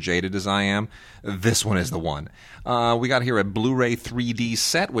aren't as jaded as I am, this one is the one. We got here a Blu-ray 3D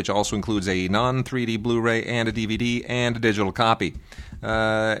set, which also includes a non-3D Blu-ray and a DVD and a digital copy.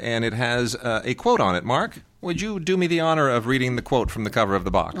 And it has a quote on it. Mark, would you do me the honor of reading the quote from the cover of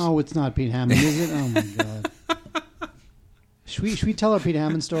the box? Oh, it's not Pete Hammond, is it? Oh, my God. Should we tell our Pete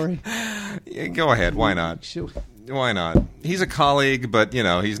Hammond story? Yeah, go ahead. Why not? Why not? He's a colleague, but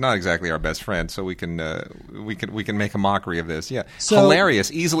he's not exactly our best friend, so we can make a mockery of this. Yeah,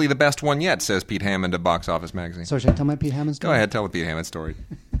 hilarious, easily the best one yet, says Pete Hammond of Box Office Magazine. So should I tell my Pete Hammond story? Go ahead, tell the Pete Hammond story.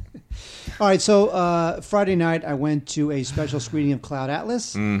 All right, so Friday night I went to a special screening of Cloud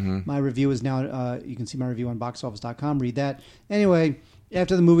Atlas. Mm-hmm. My review is now, you can see my review on boxoffice.com, read that. Anyway,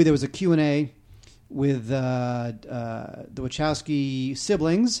 after the movie there was a Q&A with the Wachowski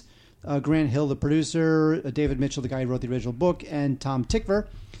siblings, Grant Hill, the producer, David Mitchell, the guy who wrote the original book, and Tom Tykwer.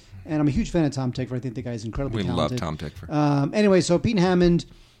 And I'm a huge fan of Tom Tykwer. I think the guy's incredibly talented. We love Tom Tykwer. Anyway, so Pete Hammond,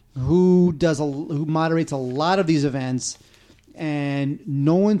 who moderates a lot of these events, and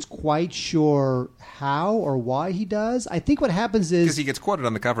no one's quite sure how or why he does. I think what happens is... Because he gets quoted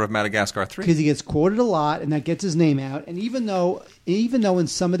on the cover of Madagascar 3. Because he gets quoted a lot, and that gets his name out. And even though in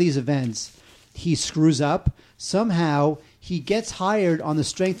some of these events he screws up, somehow he gets hired on the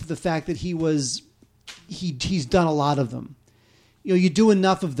strength of the fact that he's done a lot of them. You do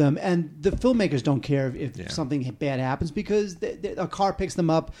enough of them, and the filmmakers don't care if something bad happens because a car picks them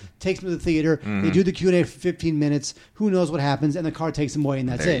up, takes them to the theater. Mm-hmm. They do the Q&A for 15 minutes. Who knows what happens? And the car takes them away, and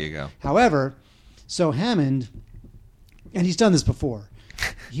that's it. There you go. However, so Hammond, and he's done this before.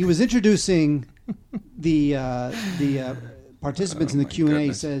 He was introducing the participants in the Q&A.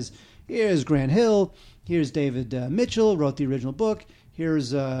 Goodness. He says, "Here's Grant Hill. Here's David Mitchell, wrote the original book.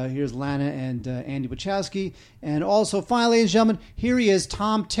 Here's Lana and Andy Wachowski. And also, finally, ladies and gentlemen, here he is,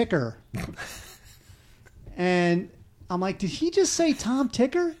 Tom Tykwer." And I'm like, did he just say Tom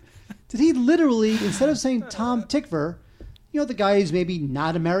Tykwer? Did he literally, instead of saying Tom Tykwer, the guy who's maybe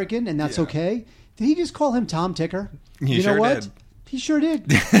not American, and that's okay, did he just call him Tom Tykwer? You know what? Did. He sure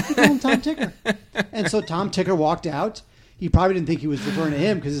did. He called him Tom Tykwer. And so Tom Tykwer walked out. He probably didn't think he was referring to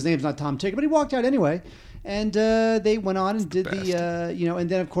him because his name's not Tom Tykwer, but he walked out anyway. And they went on and did and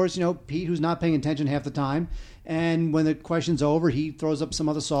then, of course, Pete, who's not paying attention half the time. And when the question's over, he throws up some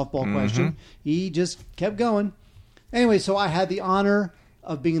other softball question. He just kept going. Anyway, so I had the honor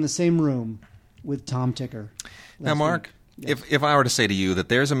of being in the same room with Tom Tykwer. Now, Mark, if I were to say to you that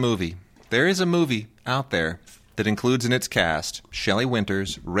there is a movie out there that includes in its cast Shelley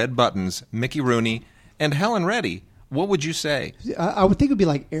Winters, Red Buttons, Mickey Rooney, and Helen Reddy, what would you say? I would think it would be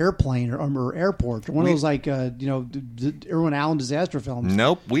like Airplane or Airport, or one of those Irwin Allen disaster films.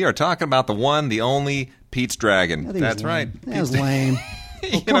 Nope, we are talking about the one, the only Pete's Dragon. That's right. That was lame.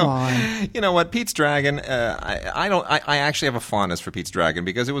 Come on. You know what, Pete's Dragon? I actually have a fondness for Pete's Dragon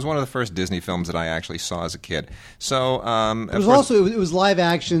because it was one of the first Disney films that I actually saw as a kid. So it was live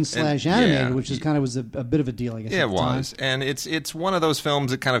action / animated, which is kind of a bit of a deal, I guess. Yeah, it was, and it's one of those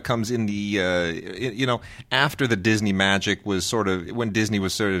films that kind of comes in the after the Disney magic was sort of when Disney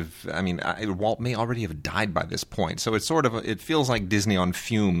was sort of. I mean, Walt may already have died by this point, so it's sort of it feels like Disney on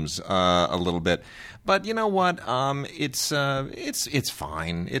fumes a little bit. But you know what? It's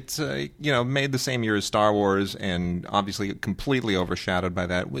fine. It's made the same year as Star Wars, and obviously completely overshadowed by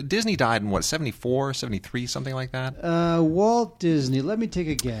that. Disney died in 74, 73, something like that. Walt Disney. Let me take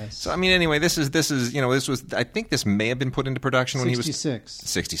a guess. So I mean, anyway, this was. I think this may have been put into production when he was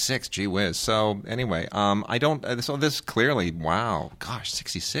 66. Gee whiz. So anyway, I don't. So this clearly, wow, gosh,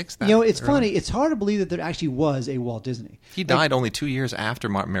 66. It's funny. It's hard to believe that there actually was a Walt Disney. He died only 2 years after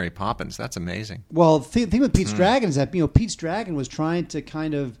Mary Poppins. That's amazing. Well, the thing with Pete's Dragon is that Pete's Dragon was trying to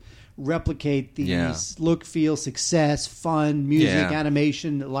kind of replicate these look, feel, success, fun, music,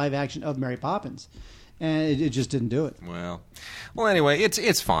 animation, live action of Mary Poppins, and it just didn't do it. Well, Well, anyway,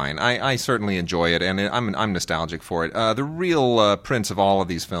 it's fine. I certainly enjoy it, and I'm nostalgic for it. The real prince of all of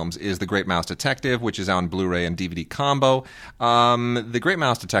these films is The Great Mouse Detective, which is on Blu-ray and DVD combo. The Great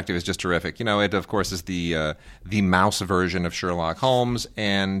Mouse Detective is just terrific. You know, it of course is the mouse version of Sherlock Holmes,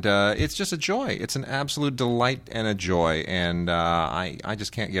 and it's just a joy. It's an absolute delight and a joy, and I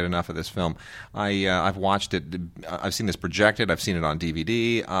just can't get enough of this film. I've watched it. I've seen this projected. I've seen it on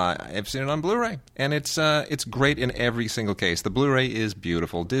DVD. I've seen it on Blu-ray, and it's great in every single case. The Blu-ray is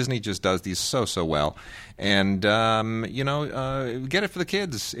beautiful. Disney just does these so well, and get it for the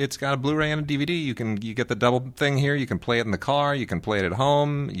kids. It's got a Blu-ray and a DVD. You get the double thing here. You can play it in the car. You can play it at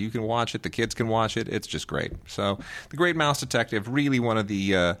home. You can watch it. The kids can watch it. It's just great. So, The Great Mouse Detective, really one of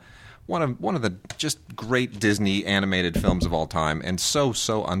the just great Disney animated films of all time, and so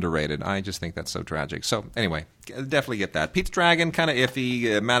underrated. I just think that's so tragic. So anyway, definitely get that. Pete's Dragon, kind of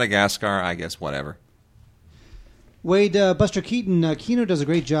iffy. Madagascar, I guess, whatever. Wade, Buster Keaton, Kino does a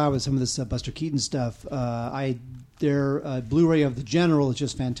great job with some of this Buster Keaton stuff. Their Blu-ray of The General is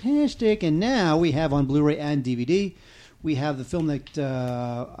just fantastic, and now we have on Blu-ray and DVD, we have the film that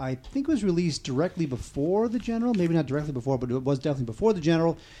I think was released directly before The General, maybe not directly before, but it was definitely before The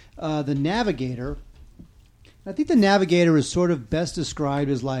General, The Navigator. I think The Navigator is sort of best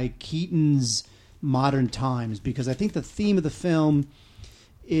described as like Keaton's modern times, because I think the theme of the film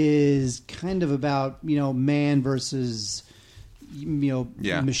is kind of about, man versus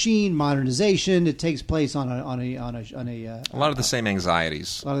machine modernization. It takes place on a lot of the same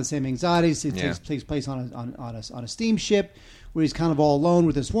anxieties. A lot of the same anxieties. It takes place on a steamship where he's kind of all alone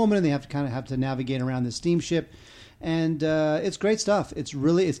with this woman, and they have to navigate around this steamship. And it's great stuff. It's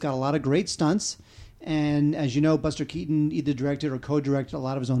got a lot of great stunts. And as you know, Buster Keaton either directed or co-directed a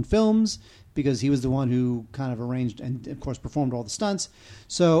lot of his own films, because he was the one who kind of arranged and, of course, performed all the stunts.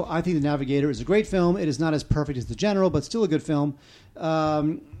 So I think The Navigator is a great film. It is not as perfect as The General, but still a good film.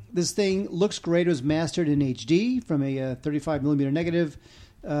 This thing looks great. It was mastered in HD from a 35mm negative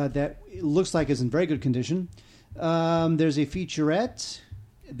that looks like is in very good condition. There's a featurette.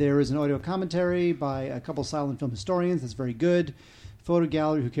 There is an audio commentary by a couple silent film historians that's very good. Photo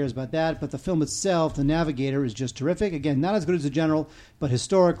gallery, who cares about that? But the film itself, The Navigator, is just terrific. Again, not as good as The General, but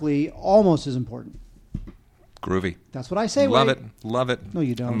historically almost as important. Groovy. That's what I say. Love Wade. it. Love it. No,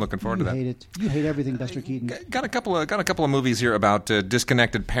 you don't. I'm looking forward to that. You hate it. You hate everything, Buster Keaton. Got a couple of movies here about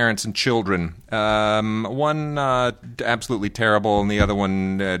disconnected parents and children. One absolutely terrible, and the other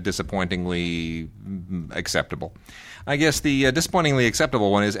one disappointingly acceptable. I guess the disappointingly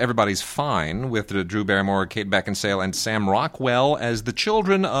acceptable one is Everybody's Fine, with Drew Barrymore, Kate Beckinsale, and Sam Rockwell as the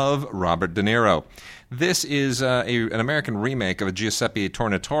children of Robert De Niro. This is an American remake of a Giuseppe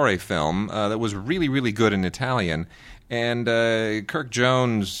Tornatore film that was really, really good in Italian. And Kirk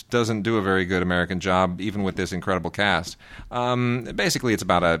Jones doesn't do a very good American job, even with this incredible cast. Basically, it's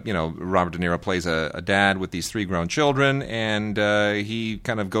about Robert De Niro plays a dad with these 3 grown children, and he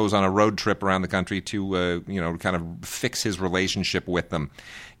kind of goes on a road trip around the country to kind of fix his relationship with them.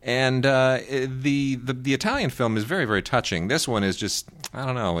 And the Italian film is very, very touching. This one is just, I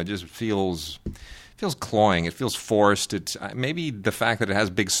don't know, it just feels cloying. It feels forced. It's maybe the fact that it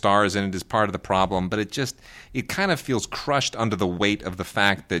has big stars in it is part of the problem, but it kind of feels crushed under the weight of the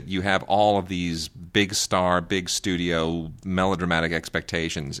fact that you have all of these big star, big studio, melodramatic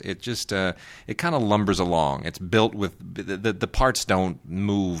expectations. It just it kind of lumbers along. It's built with the parts don't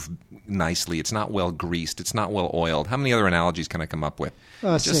move nicely. It's not well greased. It's not well oiled. How many other analogies can I come up with?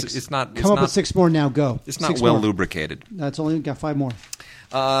 6. It's not. Come up with 6 more now. Go. It's not 6 well more. lubricated. That's only got 5 more.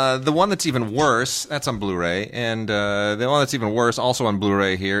 The one that's even worse, that's on Blu-ray, and the one that's even worse, also on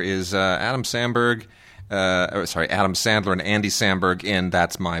Blu-ray here, is Adam Sandler and Andy Samberg in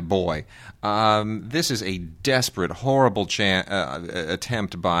That's My Boy. This is a desperate, horrible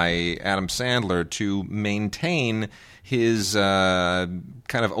attempt by Adam Sandler to maintain his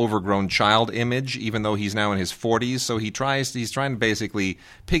kind of overgrown child image, even though he's now in his 40s. So he's trying to basically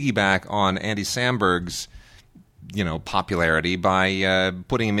piggyback on Andy Samberg's popularity by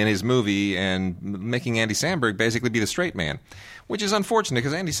putting him in his movie and making Andy Samberg basically be the straight man, which is unfortunate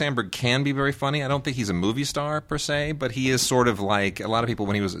because Andy Samberg can be very funny. I don't think he's a movie star per se, but he is sort of like a lot of people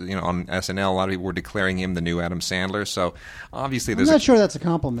when he was on SNL. A lot of people were declaring him the new Adam Sandler. So obviously, I'm not sure that's a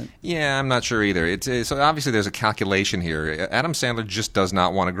compliment. Yeah, I'm not sure either. So obviously there's a calculation here. Adam Sandler just does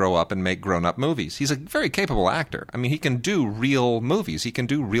not want to grow up and make grown-up movies. He's a very capable actor. I mean, he can do real movies. He can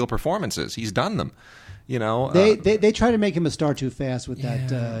do real performances. He's done them. They try to make him a star too fast with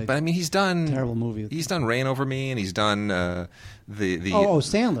that. But I mean, he's done terrible movie. He's done Reign Over Me, and he's done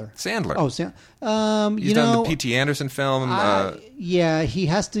Sandler. Sandler. Oh, Sandler. He's done the P.T. Anderson film. Yeah, he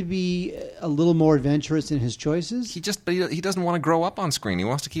has to be a little more adventurous in his choices. He doesn't want to grow up on screen. He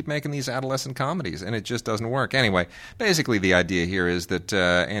wants to keep making these adolescent comedies, and it just doesn't work. Anyway, basically the idea here is that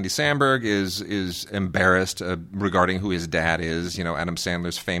Andy Samberg is embarrassed regarding who his dad is. Adam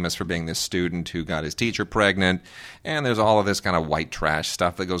Sandler's famous for being this student who got his teacher pregnant, and there's all of this kind of white trash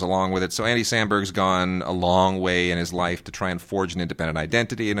stuff that goes along with it. So Andy Samberg's gone a long way in his life to try and forge an independent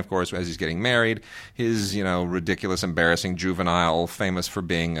identity, and of course, as he's getting married, his ridiculous, embarrassing, juvenile, famous for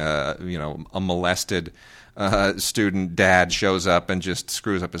being a molested student dad shows up and just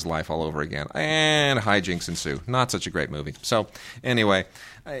screws up his life all over again, and hijinks ensue. Not such a great movie. So anyway,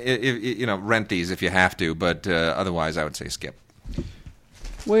 rent these if you have to, but otherwise I would say skip.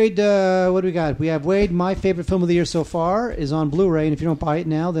 Wade, what do we got? We have Wade. My favorite film of the year so far is on Blu-ray, and if you don't buy it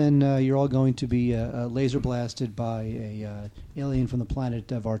now, then you're all going to be laser blasted by a alien from the planet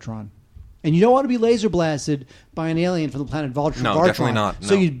Vartron. And you don't want to be laser blasted by an alien from the planet Vartron. No, definitely not. No.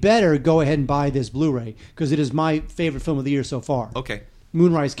 So you'd better go ahead and buy this Blu-ray, because it is my favorite film of the year so far. Okay.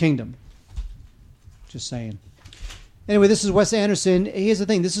 Moonrise Kingdom. Just saying. Anyway, this is Wes Anderson. Here's the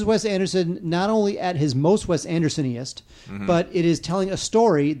thing. This is Wes Anderson not only at his most Wes Andersoniest, but it is telling a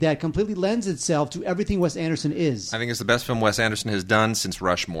story that completely lends itself to everything Wes Anderson is. I think it's the best film Wes Anderson has done since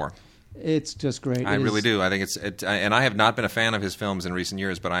Rushmore. It's just great. I really do. I think and I have not been a fan of his films in recent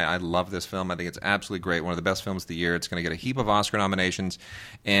years, but I love this film. I think it's absolutely great. One of the best films of the year. It's going to get a heap of Oscar nominations,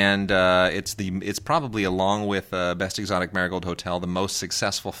 and it's probably, along with Best Exotic Marigold Hotel, the most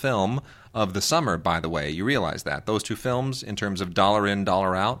successful film of the summer. By the way, you realize that those two films, in terms of dollar in,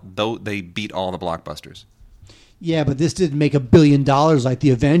 dollar out, though they beat all the blockbusters. Yeah, but this didn't make $1 billion like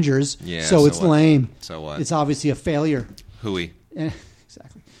the Avengers, so it's lame. So what? It's obviously a failure. Hooey.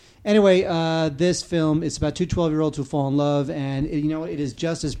 Exactly. Anyway, this film, it's about two 12-year-olds who fall in love, and it is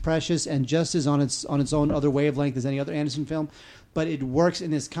just as precious and just as on its own other wavelength as any other Anderson film, but it works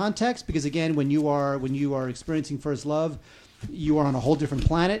in this context because, again, when you are experiencing first love, you are on a whole different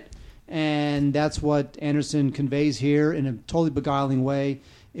planet, and that's what Anderson conveys here in a totally beguiling way.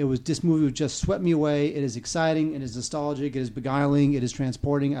 This movie just swept me away. It is exciting, it is nostalgic, it is beguiling, it is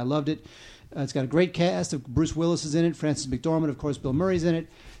transporting. I loved it. It's got a great cast. Bruce Willis is in it, Frances McDormand, of course, Bill Murray's in it.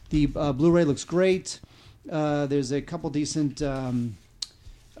 The Blu-ray looks great. There's a couple decent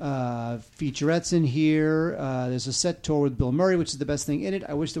featurettes in here. There's a set tour with Bill Murray, which is the best thing in it.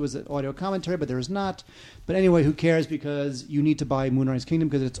 I wish there was an audio commentary, but there is not. But anyway, who cares? Because you need to buy Moonrise Kingdom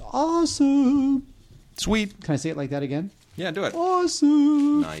because it's awesome. Sweet. Can I say it like that again? Yeah, do it.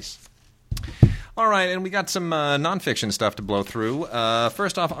 Awesome. Nice. All right, and we got some nonfiction stuff to blow through.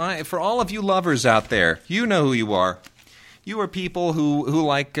 First off, for all of you lovers out there, you know who you are. You are people who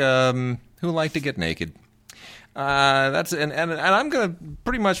like to get naked. And I'm going to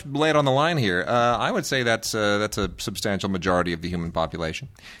pretty much lay it on the line here. I would say that's a substantial majority of the human population.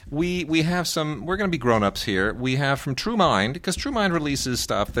 We have some. We're going to be grown-ups here. We have from True Mind, because True Mind releases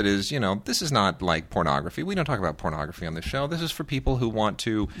stuff that is, this is not like pornography. We don't talk about pornography on this show. This is for people who want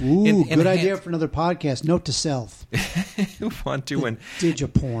to. Good idea for another podcast. Note to self. Who want to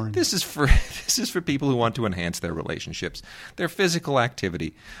Digiporn. This is for people who want to enhance their relationships, their physical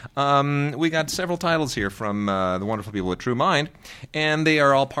activity. We got several titles here from the wonderful people at True Mind, and they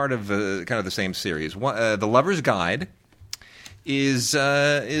are all part of kind of the same series. The Lover's Guide is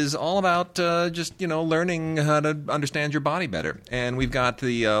all about just learning how to understand your body better. And we've got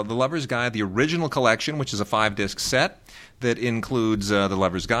the Lover's Guide, the original collection, which is a 5-disc set that includes the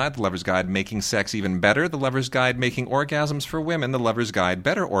Lover's Guide Making Sex Even Better, the Lover's Guide Making Orgasms for Women, the Lover's Guide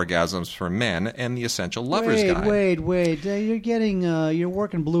Better Orgasms for Men, and the Essential Lover's Guide. Wait! You're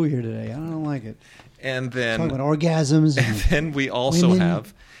working blue here today. I don't like it. And then talking about orgasms. And then we also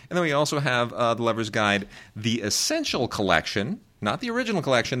have the Lover's Guide, the Essential Collection, not the original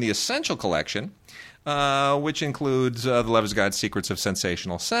collection, the Essential Collection, which includes the Lover's Guide: Secrets of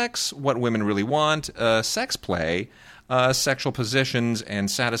Sensational Sex, What Women Really Want, Sex Play, Sexual Positions, and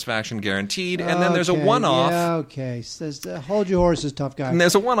Satisfaction Guaranteed. And then there's a one-off. Yeah, okay. Says, hold your horses, tough guy. And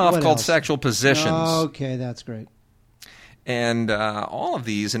there's a one-off called Sexual Positions. Okay, that's great. And all of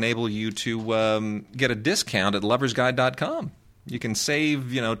these enable you to get a discount at loversguide.com. You can save,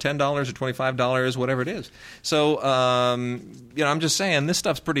 $10 or $25, whatever it is. So, I'm just saying this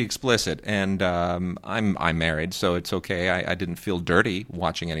stuff's pretty explicit, and I'm married, so it's okay. I didn't feel dirty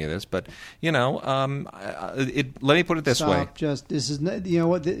watching any of this, but let me put it this way. This is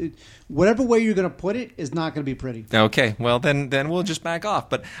whatever way you're going to put it is not going to be pretty. Okay, well then we'll just back off.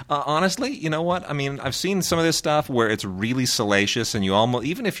 But honestly, you know what? I mean, I've seen some of this stuff where it's really salacious, and you almost,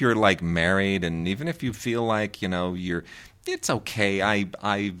 even if you're like married, and even if you feel like you're It's okay.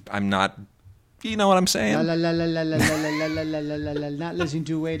 I'm not. You know what I'm saying? La la la la la la la la la la la la. Not listening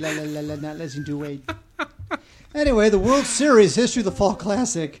to Wade. La la la la. Not listening to Wade. Anyway, the World Series history of the Fall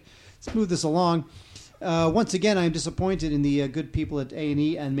Classic. Let's move this along. Once again, I am disappointed in the good people at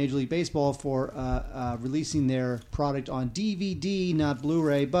A&E and Major League Baseball for releasing their product on DVD, not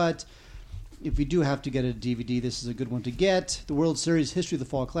Blu-ray. But if you do have to get a DVD, this is a good one to get. The World Series history of the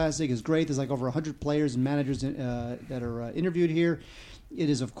Fall Classic is great. There's like over 100 players and managers that are interviewed here. It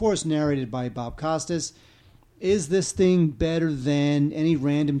is, of course, narrated by Bob Costas. Is this thing better than any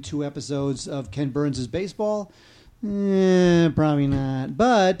random 2 episodes of Ken Burns' Baseball? Probably not.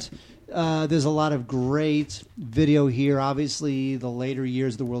 But there's a lot of great video here. Obviously, the later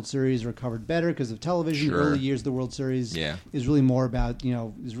years of the World Series are covered better because of television. Sure. The early years of the World Series Yeah. is really more about,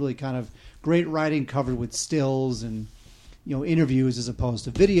 is really kind of great writing covered with stills and, interviews as opposed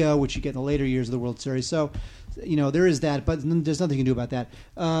to video, which you get in the later years of the World Series. So, there is that, but there's nothing you can do about that.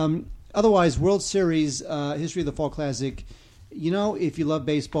 Otherwise, World Series, history of the Fall Classic, if you love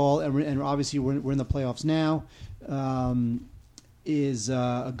baseball, and obviously we're in the playoffs now, is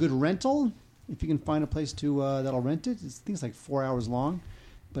a good rental. If you can find a place that'll rent it. I think it's like 4 hours long,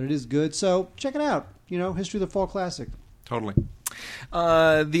 but it is good. So check it out. History of the Fall Classic. Totally.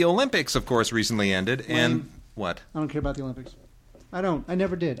 The Olympics, of course, recently ended. And what? I don't care about the Olympics. I don't. I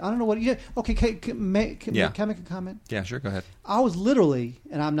never did. I don't know what you did. Okay, can I make a comment? Yeah, sure. Go ahead. I was literally,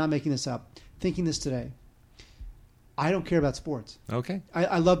 and I'm not making this up, thinking this today. I don't care about sports. Okay.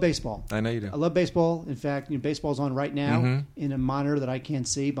 I love baseball. I know you do. I love baseball. In fact, baseball's on right now in a monitor that I can't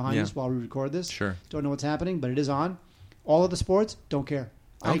see behind us while we record this. Sure. Don't know what's happening, but it is on. All of the sports, don't care.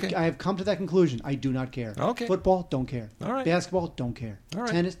 Okay. I have come to that conclusion. I do not care. Okay. Football, don't care. All right. Basketball, don't care. All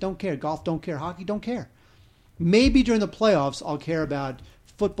right. Tennis, don't care. Golf, don't care. Hockey, don't care. Maybe during the playoffs, I'll care about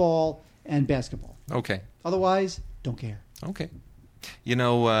football and basketball. Okay. Otherwise, don't care. Okay.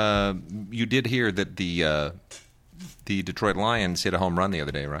 You did hear that the Detroit Lions hit a home run the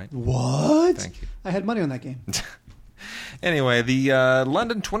other day, right? What? Thank you. I had money on that game. Anyway, the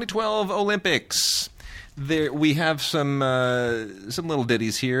London 2012 Olympics. There we have some little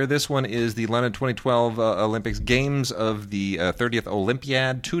ditties here. This one is the London 2012 Olympics Games of the 30th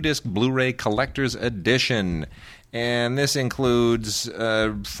Olympiad 2-disc Blu-ray Collector's Edition. And this includes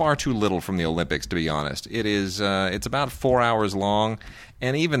far too little from the Olympics, to be honest. It's about 4 hours long,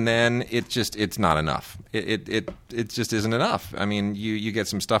 and even then, it's not enough. It just isn't enough. I mean, you get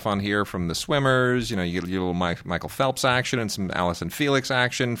some stuff on here from the swimmers. You get a little Michael Phelps action and some Allison Felix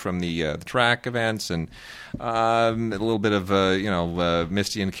action from the track events, and a little bit of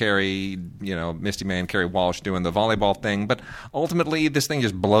Misty and Carrie, Misty May and Carrie Walsh doing the volleyball thing. But ultimately, this thing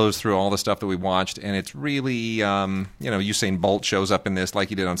just blows through all the stuff that we watched, and it's really, Usain Bolt shows up in this like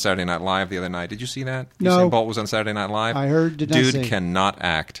he did on Saturday Night Live the other night. Did you see that? No. Usain Bolt was on Saturday Night Live. I heard. Did not Dude see. cannot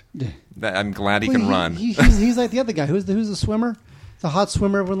act. I'm glad he can run. He's like the other guy. Who's the swimmer? The hot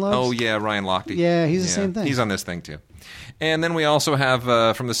swimmer everyone loves? Oh, yeah, Ryan Lochte. Yeah, he's the same thing. He's on this thing, too. And then we also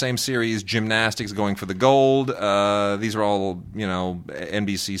have, from the same series, gymnastics going for the gold. These are all,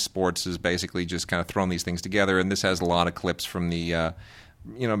 NBC Sports is basically just kind of thrown these things together. And this has a lot of clips from the...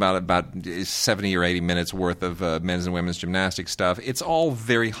 about 70 or 80 minutes worth of men's and women's gymnastics stuff. It's all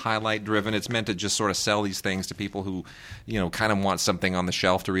very highlight driven. It's meant to just sort of sell these things to people who, kind of want something on the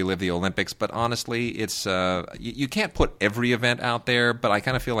shelf to relive the Olympics. But honestly, it's you can't put every event out there, but I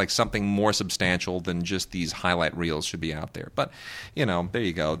kind of feel like something more substantial than just these highlight reels should be out there. But, there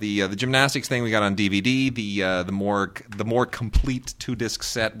you go. The gymnastics thing we got on DVD, the more complete 2-disc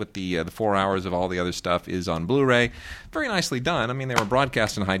set with the 4 hours of all the other stuff is on Blu-ray. Very nicely done. I mean, they were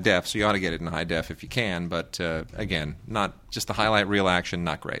broadcast in high def, so you ought to get it in high def if you can. But again, not just the highlight reel action,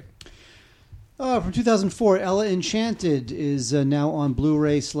 not great. From 2004, Ella Enchanted is now on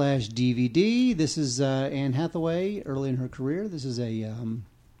Blu-ray/DVD. This is Anne Hathaway early in her career. This is a...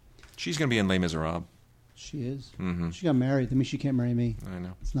 She's going to be in Les Miserables. She is. Mm-hmm. She got married. That means she can't marry me. I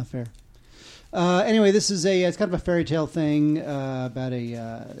know. It's not fair. Anyway, this is it's kind of a fairy tale thing about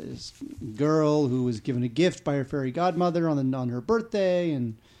a girl who was given a gift by her fairy godmother on her birthday,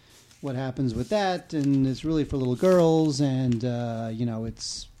 and what happens with that. And it's really for little girls, and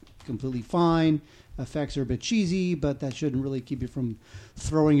it's completely fine. Effects are a bit cheesy, but that shouldn't really keep you from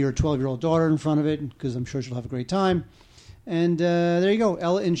throwing your 12-year-old daughter in front of it, because I'm sure she'll have a great time. And there you go,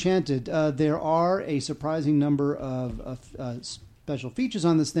 Ella Enchanted. There are a surprising number of special features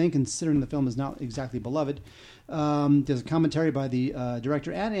on this thing, considering the film is not exactly beloved. There's a commentary by the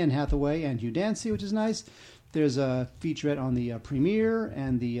director and Anne Hathaway and Hugh Dancy, which is nice. There's a featurette on the premiere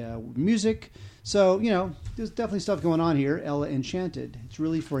and the music. So, there's definitely stuff going on here. Ella Enchanted. It's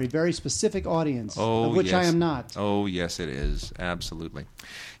really for a very specific audience, of which I am not. Oh, yes, it is. Absolutely.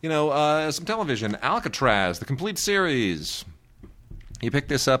 Some television. Alcatraz, the complete series. You pick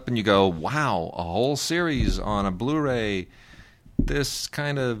this up and you go, wow, a whole series on a Blu-ray. This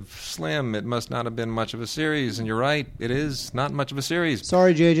kind of slim. It must not have been much of a series. And you're right, it is not much of a series.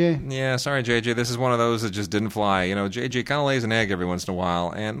 Sorry, JJ. Yeah, sorry, JJ. This is one of those that just didn't fly. JJ kind of lays an egg every once in a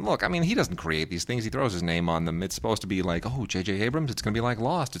while. And look, I mean, he doesn't create these things. He throws his name on them. It's supposed to be like, oh, JJ Abrams, it's going to be like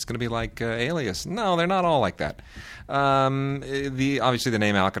Lost. It's going to be like Alias. No, they're not all like that. Obviously, the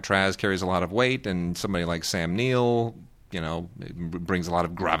name Alcatraz carries a lot of weight, and somebody like Sam Neill, it brings a lot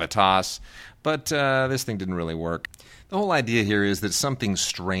of gravitas. But this thing didn't really work. The whole idea here is that something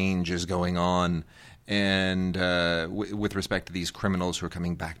strange is going on, and with respect to these criminals who are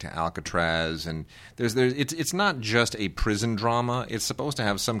coming back to Alcatraz, and it's not just a prison drama. It's supposed to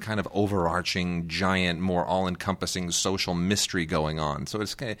have some kind of overarching, giant, more all-encompassing social mystery going on. So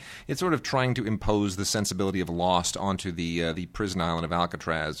it's sort of trying to impose the sensibility of Lost onto the prison island of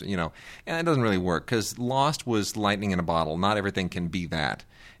Alcatraz, and it doesn't really work because Lost was lightning in a bottle. Not everything can be that,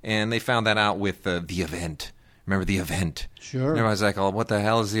 and they found that out with The Event. Remember The Event? Sure. Everybody's like, "Oh, what the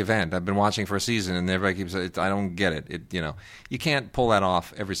hell is The Event?" I've been watching for a season, and everybody keeps saying, "I don't get it." You can't pull that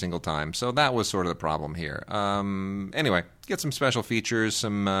off every single time. So that was sort of the problem here. Anyway, get some special features,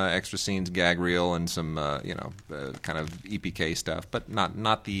 some extra scenes, gag reel, and some kind of EPK stuff, but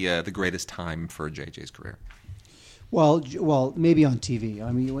not the greatest time for JJ's career. Well, maybe on TV.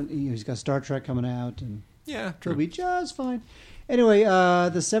 I mean, he's got Star Trek coming out, and yeah, true. It'll be just fine. Anyway,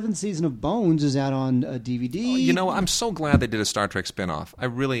 the 7th season of Bones is out on DVD. I'm so glad they did a Star Trek spinoff. I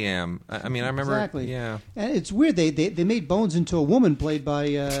really am. I mean, I remember. Exactly. Yeah. And it's weird. They made Bones into a woman played by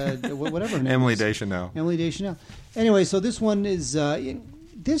whatever her name Emily is. Deschanel. Emily Deschanel. Anyway, so this one is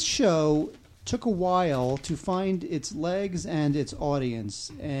this show took a while to find its legs and its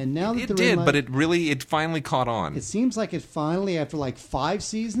audience, and now that but it finally caught on. It seems like it finally, after like 5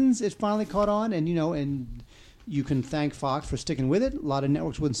 seasons, it finally caught on, and and you can thank Fox for sticking with it. A lot of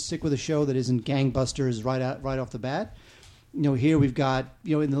networks wouldn't stick with a show that isn't gangbusters right off the bat. Here we've got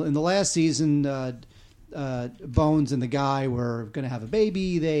in the last season, Bones and the guy were going to have a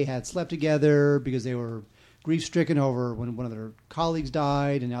baby. They had slept together because they were grief stricken over when one of their colleagues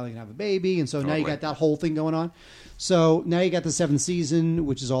died, and now they can have a baby. And so now you got that whole thing going on. So now you got the 7th season,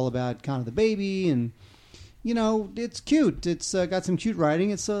 which is all about kind of the baby and. It's cute. It's got some cute writing.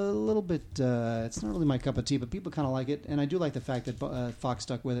 It's a little bit, it's not really my cup of tea, but people kind of like it. And I do like the fact that Fox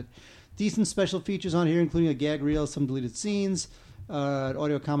stuck with it. Decent special features on here, including a gag reel, some deleted scenes,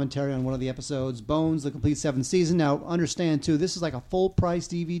 audio commentary on one of the episodes, Bones, the complete 7th season. Now, understand, too, this is like a full-price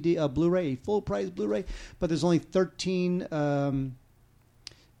DVD, Blu-ray, a full-price Blu-ray, but there's only 13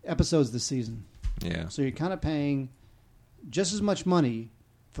 episodes this season. Yeah. So you're kind of paying just as much money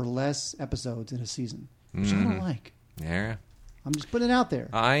for less episodes in a season. Which I don't like. Yeah. I'm just putting it out there.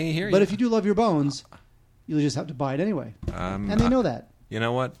 I hear you. But if you do love your Bones, you'll just have to buy it anyway. And they know that. You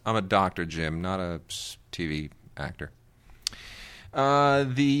know what? I'm a doctor, Jim, not a TV actor.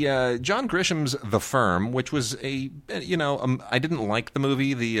 The John Grisham's The Firm, which was I didn't like the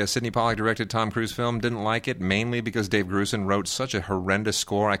movie. The Sidney Pollack directed Tom Cruise film. Didn't like it mainly because Dave Grusin wrote such a horrendous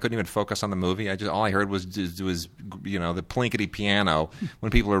score. I couldn't even focus on the movie. All I heard was the plinkety piano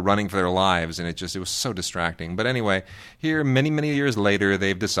when people are running for their lives, and it was so distracting. But anyway, here many years later,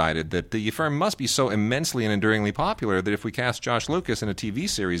 they've decided that The Firm must be so immensely and enduringly popular that if we cast Josh Lucas in a TV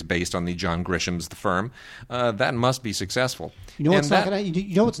series based on the John Grisham's The Firm, that must be successful. You know what's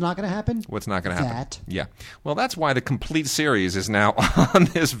not going to happen? What's not going to happen? That. Yeah. Well, that's why the complete series is now on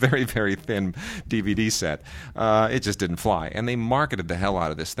this very, very thin DVD set. It just didn't fly. And they marketed the hell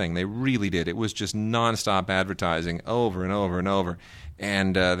out of this thing. They really did. It was just nonstop advertising over and over and over.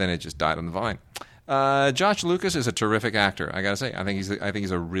 And then it just died on the vine. Josh Lucas is a terrific actor. I gotta say, I think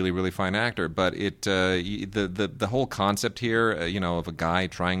he's a really, really fine actor. But the whole concept here, of a guy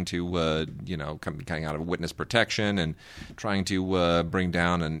trying to coming out of witness protection and trying to bring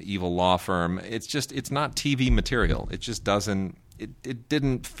down an evil law firm. It's not TV material. It just doesn't. It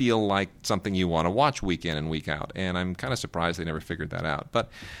didn't feel like something you want to watch week in and week out, and I'm kind of surprised they never figured that out. But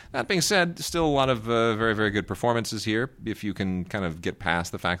that being said, still a lot of very, very good performances here, if you can kind of get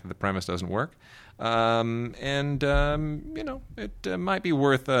past the fact that the premise doesn't work. It might be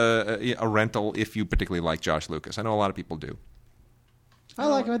worth a rental if you particularly like Josh Lucas. I know a lot of people do. I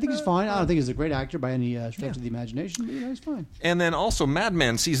like him. I think he's fine. I don't think he's a great actor by any stretch of the imagination, but he's fine. And then also Mad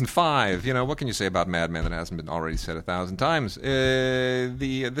Men season 5. What can you say about Mad Men that hasn't been already said 1,000 times?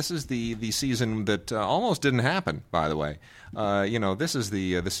 This is the season that almost didn't happen. By the way, this is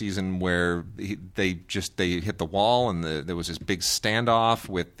the season where they hit the wall, and there was this big standoff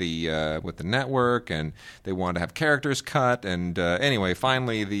with the network, and they wanted to have characters cut. And anyway,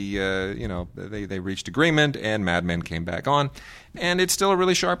 finally they reached agreement, and Mad Men came back on. And it's still a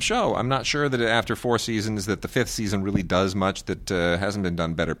really sharp show. I'm not sure that after 4 seasons that the 5th season really does much that hasn't been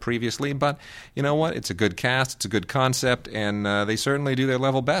done better previously. But you know what? It's a good cast. It's a good concept. And they certainly do their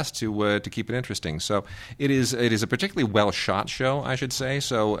level best to keep it interesting. So it is a particularly well-shot show, I should say.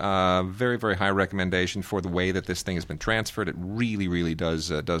 So very, very high recommendation for the way that this thing has been transferred. It really, really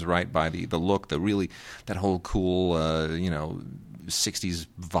does right by the look, that whole cool, 60s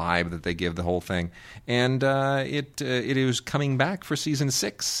vibe that they give the whole thing. And it is coming back for season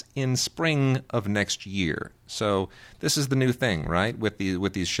 6 in spring of next year. So this is the new thing, right, with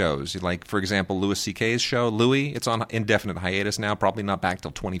these shows. Like, for example, Louis C.K.'s show, Louis, it's on indefinite hiatus now, probably not back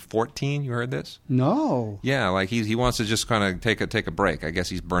till 2014. You heard this? No. Yeah, like he wants to just kind of take a break. I guess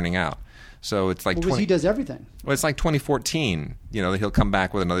he's burning out. So it's like because he does everything. Well, it's like 2014. He'll come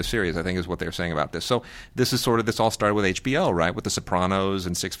back with another series, I think is what they're saying about this. So this all started with HBO, right? With The Sopranos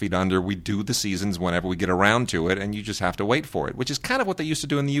and 6 Feet Under. We do the seasons whenever we get around to it, and you just have to wait for it, which is kind of what they used to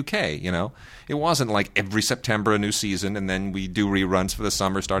do in the UK, It wasn't like every September a new season, and then we do reruns for the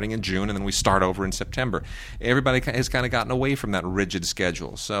summer starting in June, and then we start over in September. Everybody has kind of gotten away from that rigid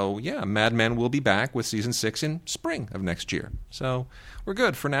schedule. So, yeah, Mad Men will be back with season 6 in spring of next year. So we're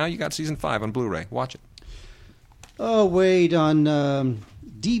good. For now, you got season 5 on Blu-ray. Watch it. Oh, wait, on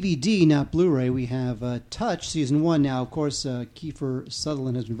DVD, not Blu-ray, we have Touch, Season 1. Now, of course, Kiefer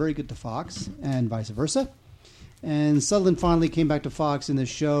Sutherland has been very good to Fox, and vice versa. And Sutherland finally came back to Fox in this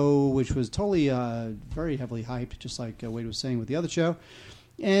show, which was totally very heavily hyped, just like Wade was saying with the other show.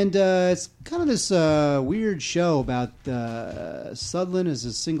 And it's kind of this weird show about Sutherland as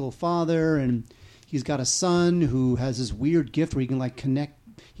a single father, and he's got a son who has this weird gift where he can connect.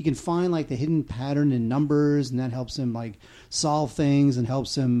 He can find the hidden pattern in numbers, and that helps him solve things and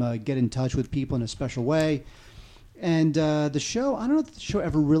helps him get in touch with people in a special way. And the show, I don't know if the show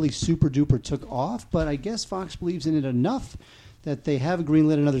ever really super duper took off, but I guess Fox believes in it enough that they have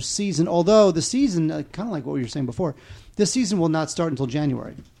greenlit another season. Although the season, kind of like what we were saying before, this season will not start until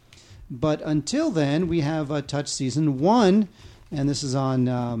January. But until then, we have Touch Season 1, and this is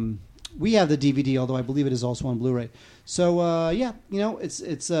on. We have the DVD, although I believe it is also on Blu-ray. So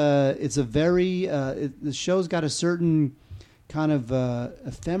it's a very the show's got a certain kind of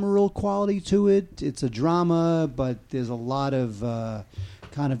ephemeral quality to it. It's a drama, but there's a lot of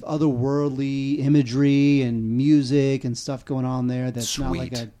kind of otherworldly imagery and music and stuff going on there. That's not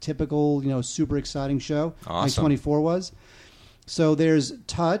like a typical super exciting show like 24 was. So there's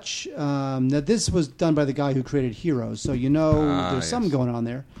Touch. Now this was done by the guy who created Heroes, so there's something going on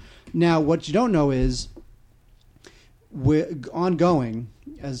there. Now, what you don't know is, ongoing,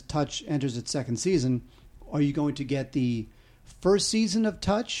 as Touch enters its 2nd season, are you going to get the first season of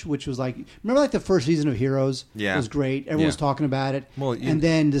Touch, which was remember the first season of Heroes? Yeah. It was great. Everyone was talking about it. Well, and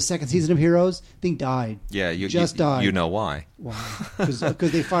then the 2nd season of Heroes, thing died. Yeah, died. You know why? Why?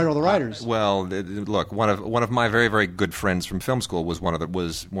 Because they fired all the writers. Look, one of my very, very good friends from film school was one of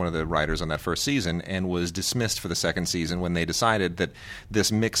the writers on that first season, and was dismissed for the 2nd season when they decided that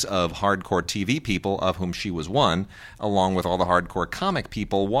this mix of hardcore TV people, of whom she was one, along with all the hardcore comic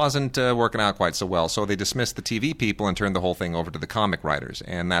people, wasn't working out quite so well. So they dismissed the TV people and turned the whole thing over to the comic writers,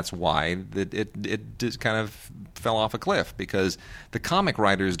 and that's why it just kind of fell off a cliff, because the comic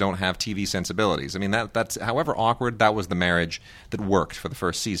writers don't have TV sensibilities. I mean, that's however awkward, that was the marriage that worked for the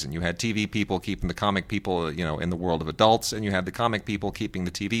first season. You had TV people keeping the comic people, in the world of adults, and you had the comic people keeping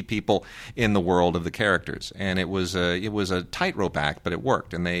the TV people in the world of the characters. And it was a tightrope act, but it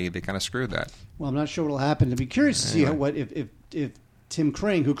worked, and they kind of screwed that. Well, I'm not sure what will happen. I'd be curious to see if Tim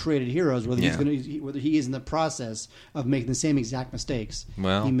Crane, who created Heroes, whether he is in the process of making the same exact mistakes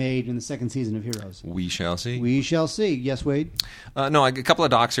he made in the 2nd season of Heroes. We shall see. We shall see. Yes, Wade? No, a couple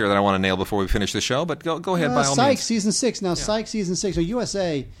of docs here that I want to nail before we finish the show, but go ahead by all Psych, means. Season 6. Now, Psych, Season 6. So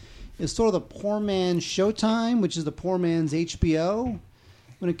USA is sort of the poor man's Showtime, which is the poor man's HBO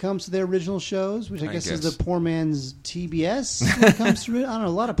when it comes to their original shows, which I guess is the poor man's TBS when it comes to it. I don't know, a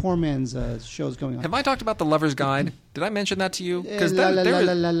lot of poor man's shows going on. Have I talked about The Lover's Guide? Did I mention that to you? Because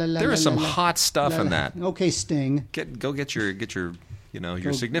there is some hot stuff in that. Okay, Sting. Go get your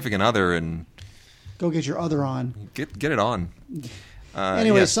your significant other and go get your other on. Get it on.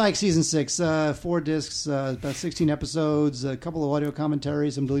 Anyway, yes. Psych Season 6, 4 discs, about 16 episodes, a couple of audio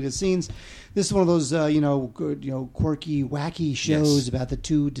commentaries, some deleted scenes. This is one of those, good, quirky, wacky shows about the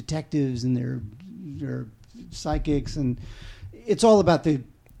two detectives and their psychics, and it's all about the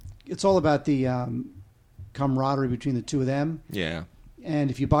camaraderie between the two of them. Yeah.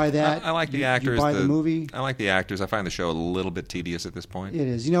 And if you buy that, I like the actors. You buy the movie. I like the actors. I find the show a little bit tedious at this point. It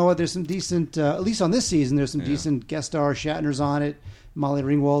is. You know what? There's some decent, at least on this season, there's some decent guest stars. Shatner's on it. Molly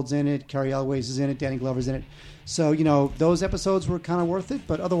Ringwald's in it. Carrie Elways is in it. Danny Glover's in it. So, those episodes were kind of worth it.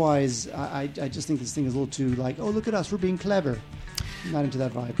 But otherwise, I just think this thing is a little too like, oh, look at us. We're being clever. Not into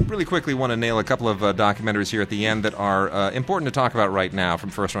that vibe. Really quickly want to nail a couple of documentaries here at the end that are important to talk about right now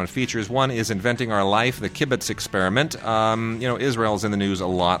from First Run Features. One is Inventing Our Life, the Kibbutz Experiment. Israel's in the news a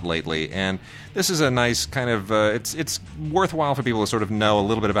lot lately, and this is a nice kind of, it's worthwhile for people to sort of know a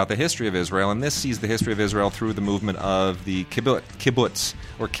little bit about the history of Israel, and this sees the history of Israel through the movement of the kibbutz,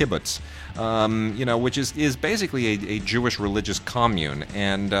 which is basically a Jewish religious commune.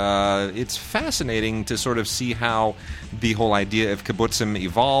 And it's fascinating to sort of see how the whole idea of kibbutzim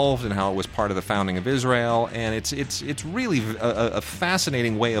evolved and how it was part of the founding of Israel. And it's really a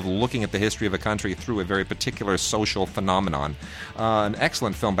fascinating way of looking at the history of a country through a very particular social phenomenon. An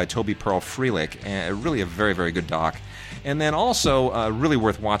excellent film by Toby Pearl Frelich, and really a very, very good doc. And then also really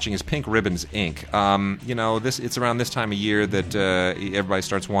worth watching is Pink Ribbons, Inc. It's around this time of year that everybody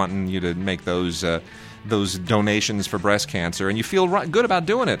starts wanting you to make those donations for breast cancer, and you feel good about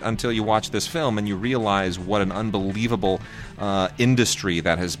doing it until you watch this film and you realize what an unbelievable industry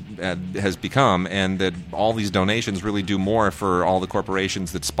that has become, and that all these donations really do more for all the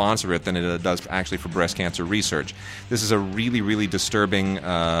corporations that sponsor it than it does actually for breast cancer research. This is a really, really disturbing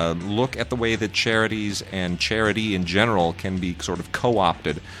look at the way that charities and charity in general can be sort of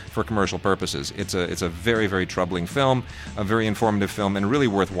co-opted for commercial purposes. It's a very, very troubling film, a very informative film, and really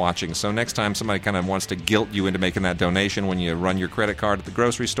worth watching. So next time somebody kind of wants to guilt you into making that donation when you run your credit card at the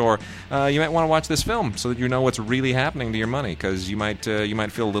grocery store, you might want to watch this film so that you know what's really happening to your money, because you might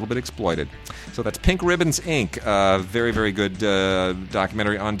feel a little bit exploited. So that's Pink Ribbons, Inc., very, very good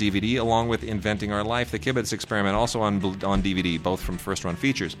documentary on DVD, along with Inventing Our Life, the Kibbutz Experiment, also on DVD, both from First Run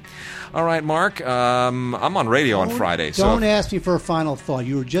Features. All right, Mark, I'm on radio on Friday. Don't ask me for a final thought.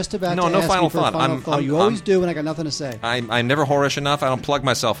 You were just about to ask me for a final thought. You always do, and I got nothing to say. I'm never whorish enough. I don't plug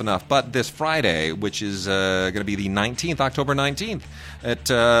myself enough. But this Friday, which is going to be the 19th, October 19th, at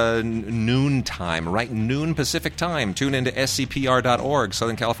noon time, right noon Pacific time, tune into scpr.org,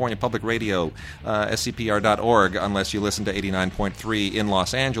 Southern California Public Radio, scpr.org, unless you listen to 89.3 in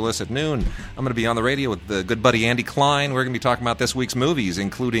Los Angeles at noon. I'm going to be on the radio with the good buddy Andy Klein. We're going to be talking about this week's movies,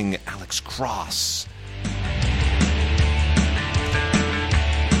 including Alex Cross,